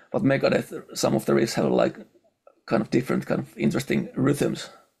 but Megadeth, some of the riffs have like kind of different, kind of interesting rhythms.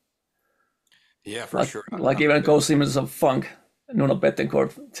 Yeah, for Like, sure. like even goes into some funk, Nuno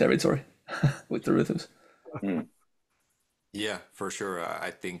Bettencourt territory with the rhythms. Yeah, for sure.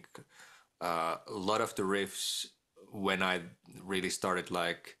 I think a lot of the riffs, when I really started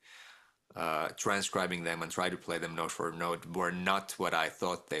like transcribing them and try to play them note for note, were not what I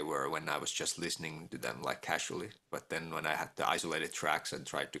thought they were when I was just listening to them like casually. But then when I had the isolated tracks and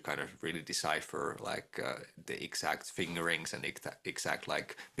tried to kind of really decipher like the exact fingerings and exact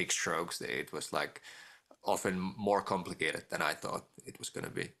like big strokes, it was like often more complicated than I thought it was going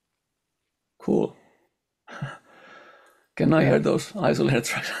to be. Cool. Can I hear those isolated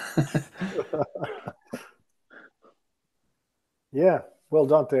tracks? Yeah, well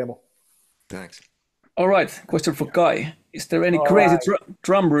done, Teemu. Thanks. All right, question for Kai. Is there any crazy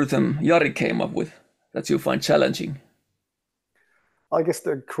drum rhythm Jari came up with that you find challenging? I guess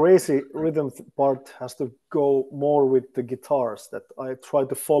the crazy rhythm part has to go more with the guitars, that I try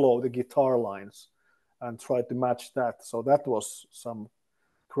to follow the guitar lines and try to match that. So that was some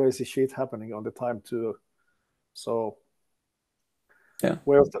crazy shit happening on the time too. So yeah,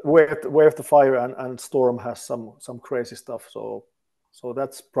 Way of the Fire and Storm has some crazy stuff. So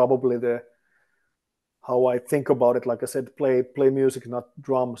that's probably the how I think about it. Like I said, play music, not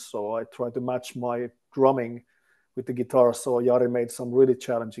drums. So I try to match my drumming with the guitar. So Jari made some really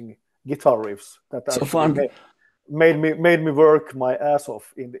challenging guitar riffs that so actually fun. made me work my ass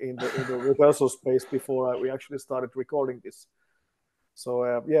off in the rehearsal space before we actually started recording this.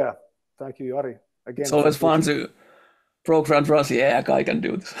 So yeah, thank you, Jari. Again, It's always fun to program drums. Yeah, Kai can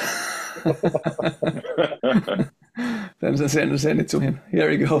do this. Then send it to him.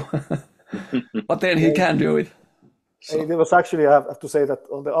 Here you go. But then he can do it. So. There was actually, I have to say that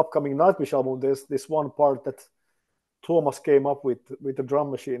on the upcoming Nightwish album, there's this one part that Thomas came up with the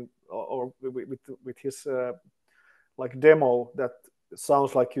drum machine or with his like demo that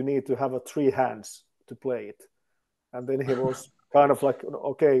sounds like you need to have 3 hands to play it. And then he was kind of like,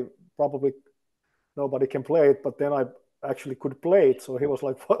 okay, probably nobody can play it, but then I actually could play it. So he was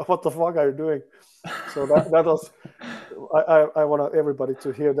like, what the fuck are you doing? So that was, I want everybody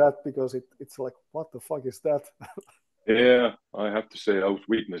to hear that, because it's like, what the fuck is that? Yeah, I have to say I was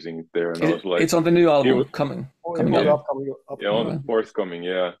witnessing it there, and I was like, it's on the new album coming up. Yeah, on the forthcoming,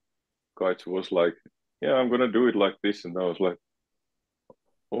 yeah. Kaitsu was like, yeah, I'm gonna do it like this, and I was like,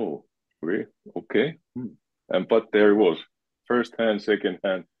 oh, really? Okay. And but there it was, first hand, second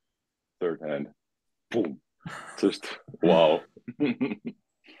hand, third hand, boom, just wow.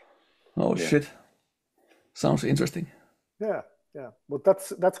 Oh shit, sounds interesting. Yeah, but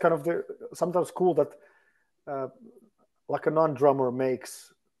that's kind of the sometimes cool that like a non-drummer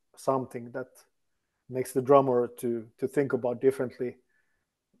makes something that makes the drummer to think about differently,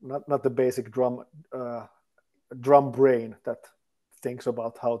 not the basic drum brain that thinks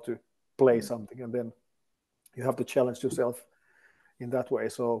about how to play something, and then you have to challenge yourself in that way.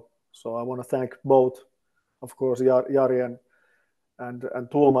 So I want to thank both, of course, Jari and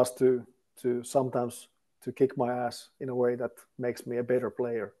Thomas to sometimes to kick my ass in a way that makes me a better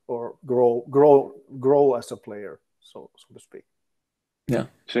player or grow as a player, so to speak. Yeah.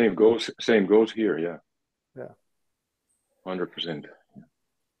 Same goes here. Yeah. 100%.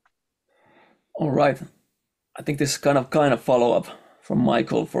 All right. I think this is kind of follow up from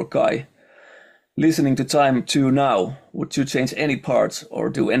Michael for Kai. Listening to Time 2 now, would you change any parts or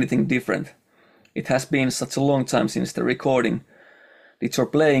do anything different? It has been such a long time since the recording. Did your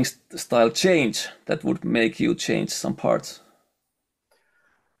playing style change that would make you change some parts?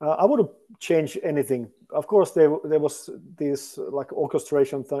 I wouldn't change anything. Of course, there was these like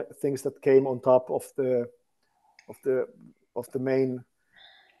orchestration things that came on top of the main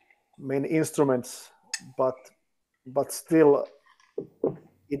instruments, but still,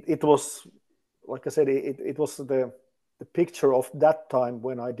 it was, like I said, it was the picture of that time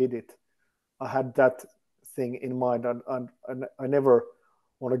when I did it. I had that thing in mind, and I never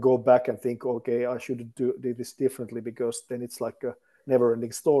want to go back and think, okay, I should do this differently, because then it's like a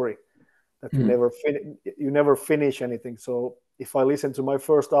never-ending story that you never finish anything. So if I listen to my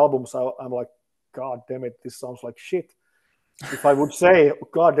first albums, I'm like, God damn it, this sounds like shit. If I would say,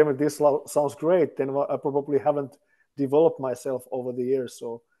 God damn it, this sounds great, then I probably haven't developed myself over the years.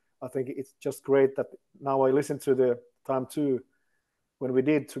 So I think it's just great that now I listen to the Time 2 when we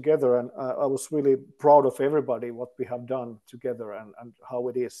did together, and I was really proud of everybody, what we have done together and how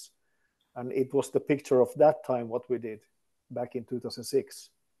it is. And it was the picture of that time, what we did back in 2006.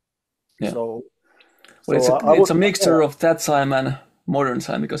 Yeah. So it's a mixture of that time and modern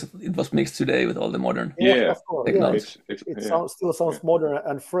time, because it was mixed today with all the modern of course, technology. It still sounds modern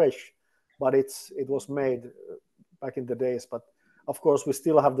and fresh, but it was made back in the days. But of course, we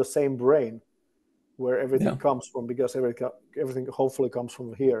still have the same brain where everything comes from, because everything hopefully comes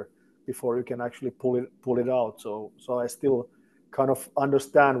from here before you can actually pull it out. So I still kind of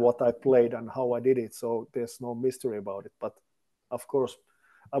understand what I played and how I did it. So there's no mystery about it. But of course,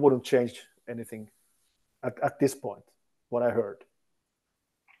 I wouldn't change anything at this point, what I heard.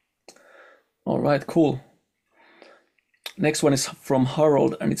 All right, cool. Next one is from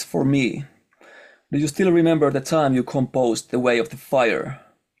Harold, and it's for me. Do you still remember the time you composed The Way of the Fire?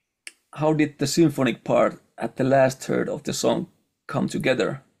 How did the symphonic part at the last third of the song come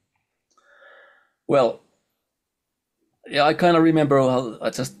together? Well, yeah, I kind of remember how I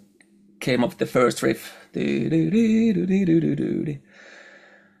just came up with the first riff.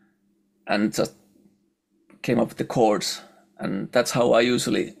 And just came up with the chords. And that's how I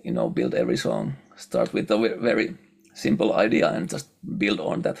usually, build every song. Start with a very simple idea and just build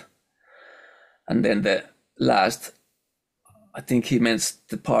on that. And then the last, I think he meant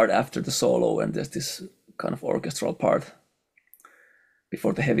the part after the solo, and there's this kind of orchestral part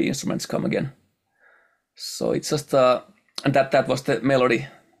before the heavy instruments come again. So it's just, and that was the melody,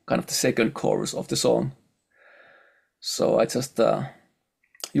 kind of the second chorus of the song. So I just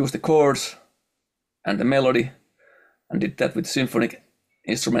used the chords and the melody and did that with symphonic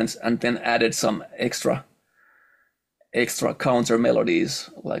instruments, and then added some extra counter melodies,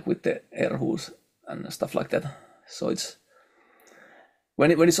 like with the erhus and stuff like that. So it's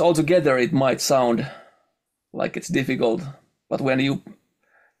when it's all together, it might sound like it's difficult, but when you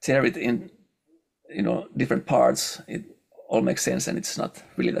tear it in, different parts, it all makes sense, and it's not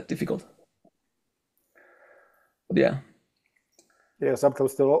really that difficult. But yeah,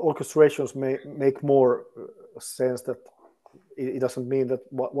 sometimes the orchestrations may make more sense, that it doesn't mean that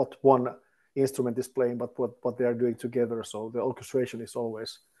what one instrument is playing, but what they are doing together. So the orchestration is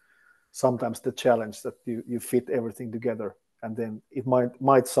always sometimes the challenge, that you fit everything together, and then it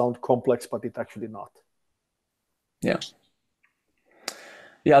might sound complex, but it actually not. That's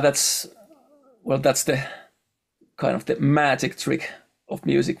the kind of the magic trick of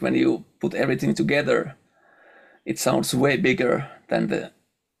music. When you put everything together, it sounds way bigger than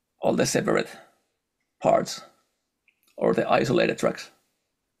all the separate parts or the isolated tracks.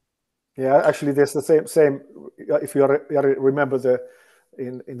 Yeah, actually, there's the same. If you remember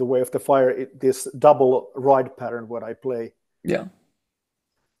in the Way of the Fire, this double ride pattern what I play. Yeah.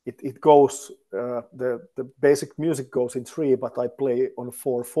 It goes, the basic music goes in 3, but I play on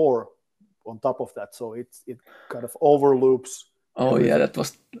 4/4 on top of that, so it kind of overloops. Oh everything.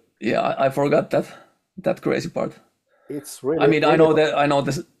 I forgot that crazy part. It's really. I mean, I know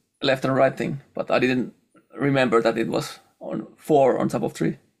the left and right thing, but I didn't remember that it was on 4 on top of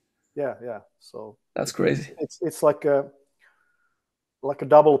 3. Yeah. So that's crazy. It's like a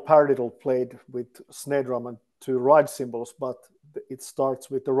double paradiddle played with snare drum and 2 ride cymbals, but it starts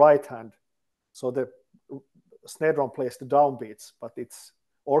with the right hand. So the snare drum plays the downbeats, but it's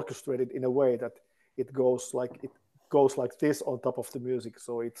orchestrated in a way that it goes like this on top of the music.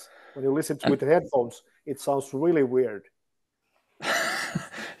 So it's, when you listen to it with the headphones, it sounds really weird.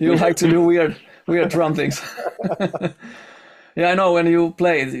 You like to do weird drum things. Yeah, I know, when you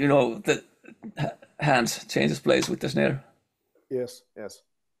play, the hands changes place with the snare. Yes.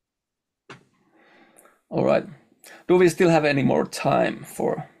 All right. Do we still have any more time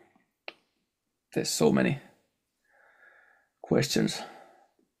for There's so many questions.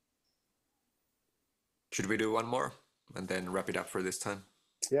 Should we do one more and then wrap it up for this time?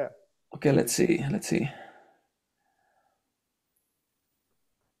 Yeah. Okay, let's see.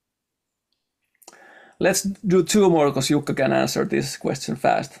 Let's do 2 more because Jukka can answer this question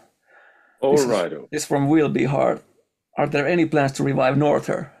fast. All right. This from Will Be Hard. Are there any plans to revive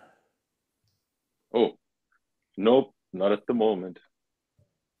Norther? Oh, nope, not at the moment.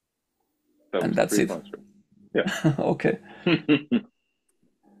 And that's it. Yeah. Okay.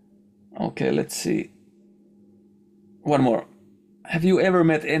 Okay, let's see. One more. Have you ever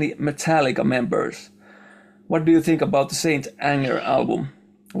met any Metallica members? What do you think about the Saint Anger album?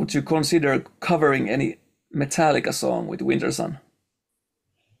 Would you consider covering any Metallica song with Wintersun?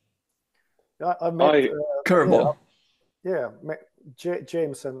 I met Curveball.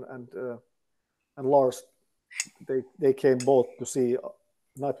 James and Lars. They came both to see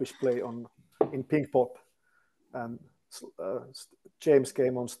Nightwish play in Pink Pop, and James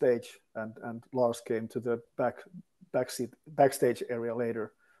came on stage, and Lars came to the backstage area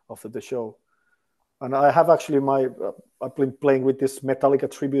later after the show. And I have actually I've been playing with this Metallica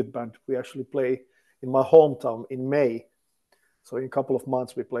tribute band. We actually play in my hometown in May. So in a couple of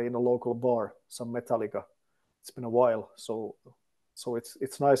months we play in a local bar, some Metallica. It's been a while, so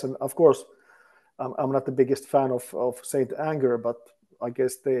it's nice. And of course, I'm not the biggest fan of Saint Anger, but I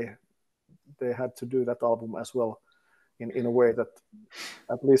guess they had to do that album as well, in a way that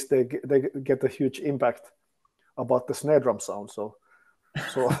at least they get a huge impact about the snare drum sound. So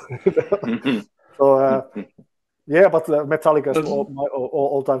yeah, but Metallica is my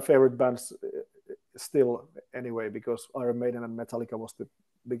all-time favorite bands still anyway, because Iron Maiden and Metallica was the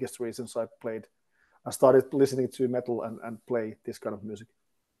biggest reasons I started listening to metal and play this kind of music.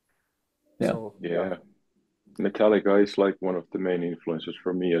 Yeah. So, yeah. Metallica is like one of the main influences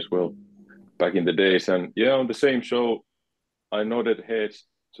for me as well back in the days. And yeah, on the same show, I nodded heads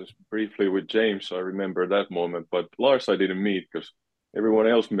just briefly with James. I remember that moment, but Lars I didn't meet because everyone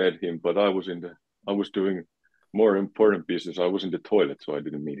else met him, but I was doing more important business. I was in the toilet, so I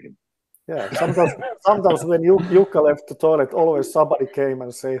didn't meet him. Yeah, sometimes when Jukka left the toilet, always somebody came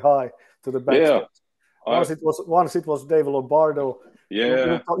and say hi to the backstage. Yeah, Once it was Dave Lombardo.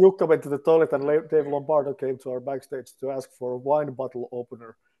 Yeah, Jukka went to the toilet, and Dave Lombardo came to our backstage to ask for a wine bottle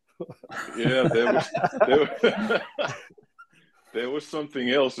opener. Yeah, there was something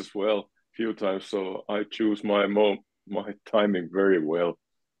else as well a few times. So I choose my timing very well.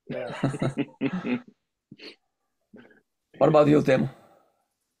 Yeah. What about you, Tim?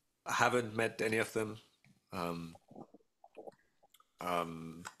 I haven't met any of them.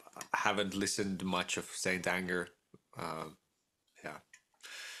 Haven't listened much of Saint Anger. Yeah,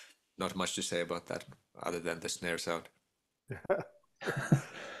 not much to say about that other than the snare sound.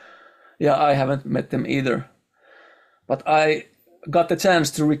 Yeah, I haven't met them either. But I got the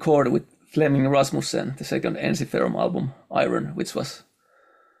chance to record with Flemming Rasmussen, the second Ensiferum album, Iron, which was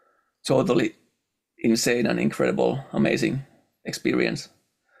totally insane and incredible, amazing experience.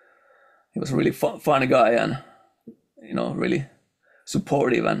 He was a really funny guy and, really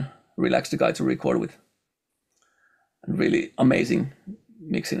supportive and relaxed guy to record with. And really amazing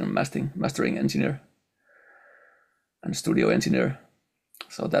mixing and mastering engineer and studio engineer.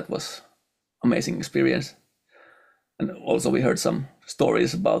 So that was amazing experience. And also we heard some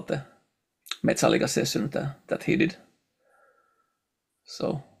stories about the Metallica session that he did.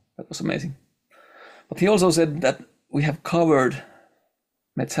 So that was amazing. But he also said that we have covered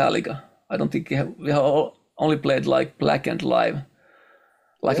Metallica. I don't think we have only played like Blackened live,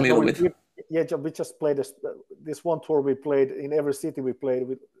 like a little bit. We just played this one tour. We played in every city. We played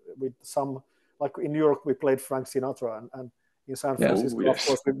with some, like in New York, we played Frank Sinatra, and in San Francisco, of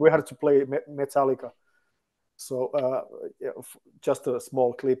course, we had to play Metallica. So just a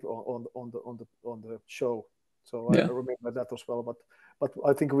small clip on the show. So I remember that as well. But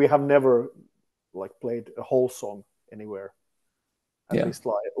I think we have never like played a whole song anywhere. At least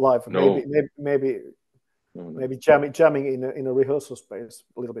live. No. Maybe jamming in a rehearsal space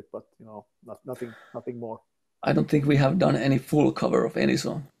a little bit, but nothing more. I don't think we have done any full cover of any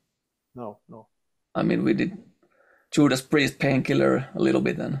song. No. I mean, we did Judas Priest, Painkiller a little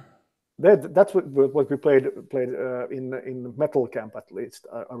bit, and that's what we played in Metal Camp at least.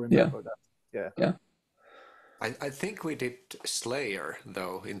 I remember that. Yeah. I think we did Slayer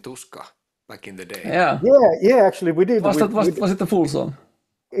though in Tuska back in the day. Yeah. Actually, we did. Was it the full song?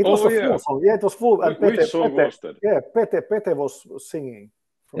 It was a full song. Yeah, it was full. And which song was that? Yeah, Pete was singing.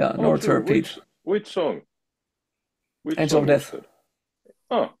 Norther Pete. Which song? Angel of Death.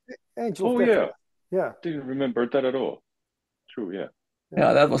 Angel of Death. Yeah. Didn't remember that at all. True, yeah.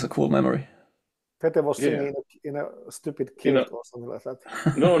 Yeah, that was a cool memory. Pete was Yeah. singing in a stupid kilt or something like that.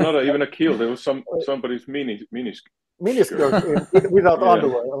 No, not even a kill. There was somebody's miniskirt without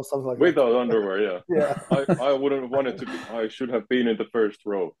underwear or something like without that. underwear. Yeah. Yeah. I wouldn't have wanted to be. I should have been in the first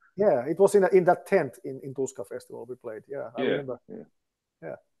row. Yeah, it was in that tent in Tuska Festival we played. Yeah, I remember.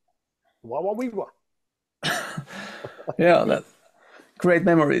 Yeah. Wow. Yeah, that great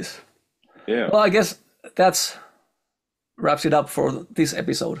memories. Yeah. Well, I guess that's wraps it up for this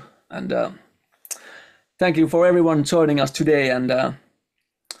episode. And thank you for everyone joining us today. And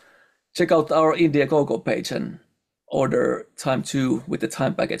check out our Indiegogo page and order Time 2 with the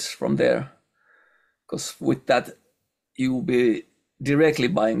time package from there. Because with that, you will be directly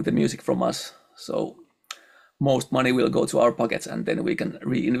buying the music from us. So most money will go to our pockets, and then we can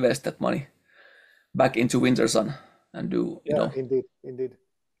reinvest that money back into Wintersun and do indeed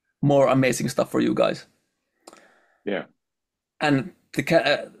more amazing stuff for you guys. Yeah. And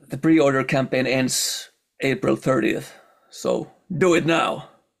the pre-order campaign ends April 30th, so do it now.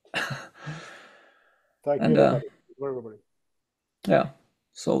 Thank you, everybody. Yeah.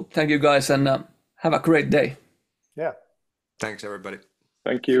 So thank you guys, and have a great day. Yeah. Thanks, everybody.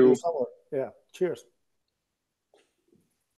 Thank you. Yeah. Cheers.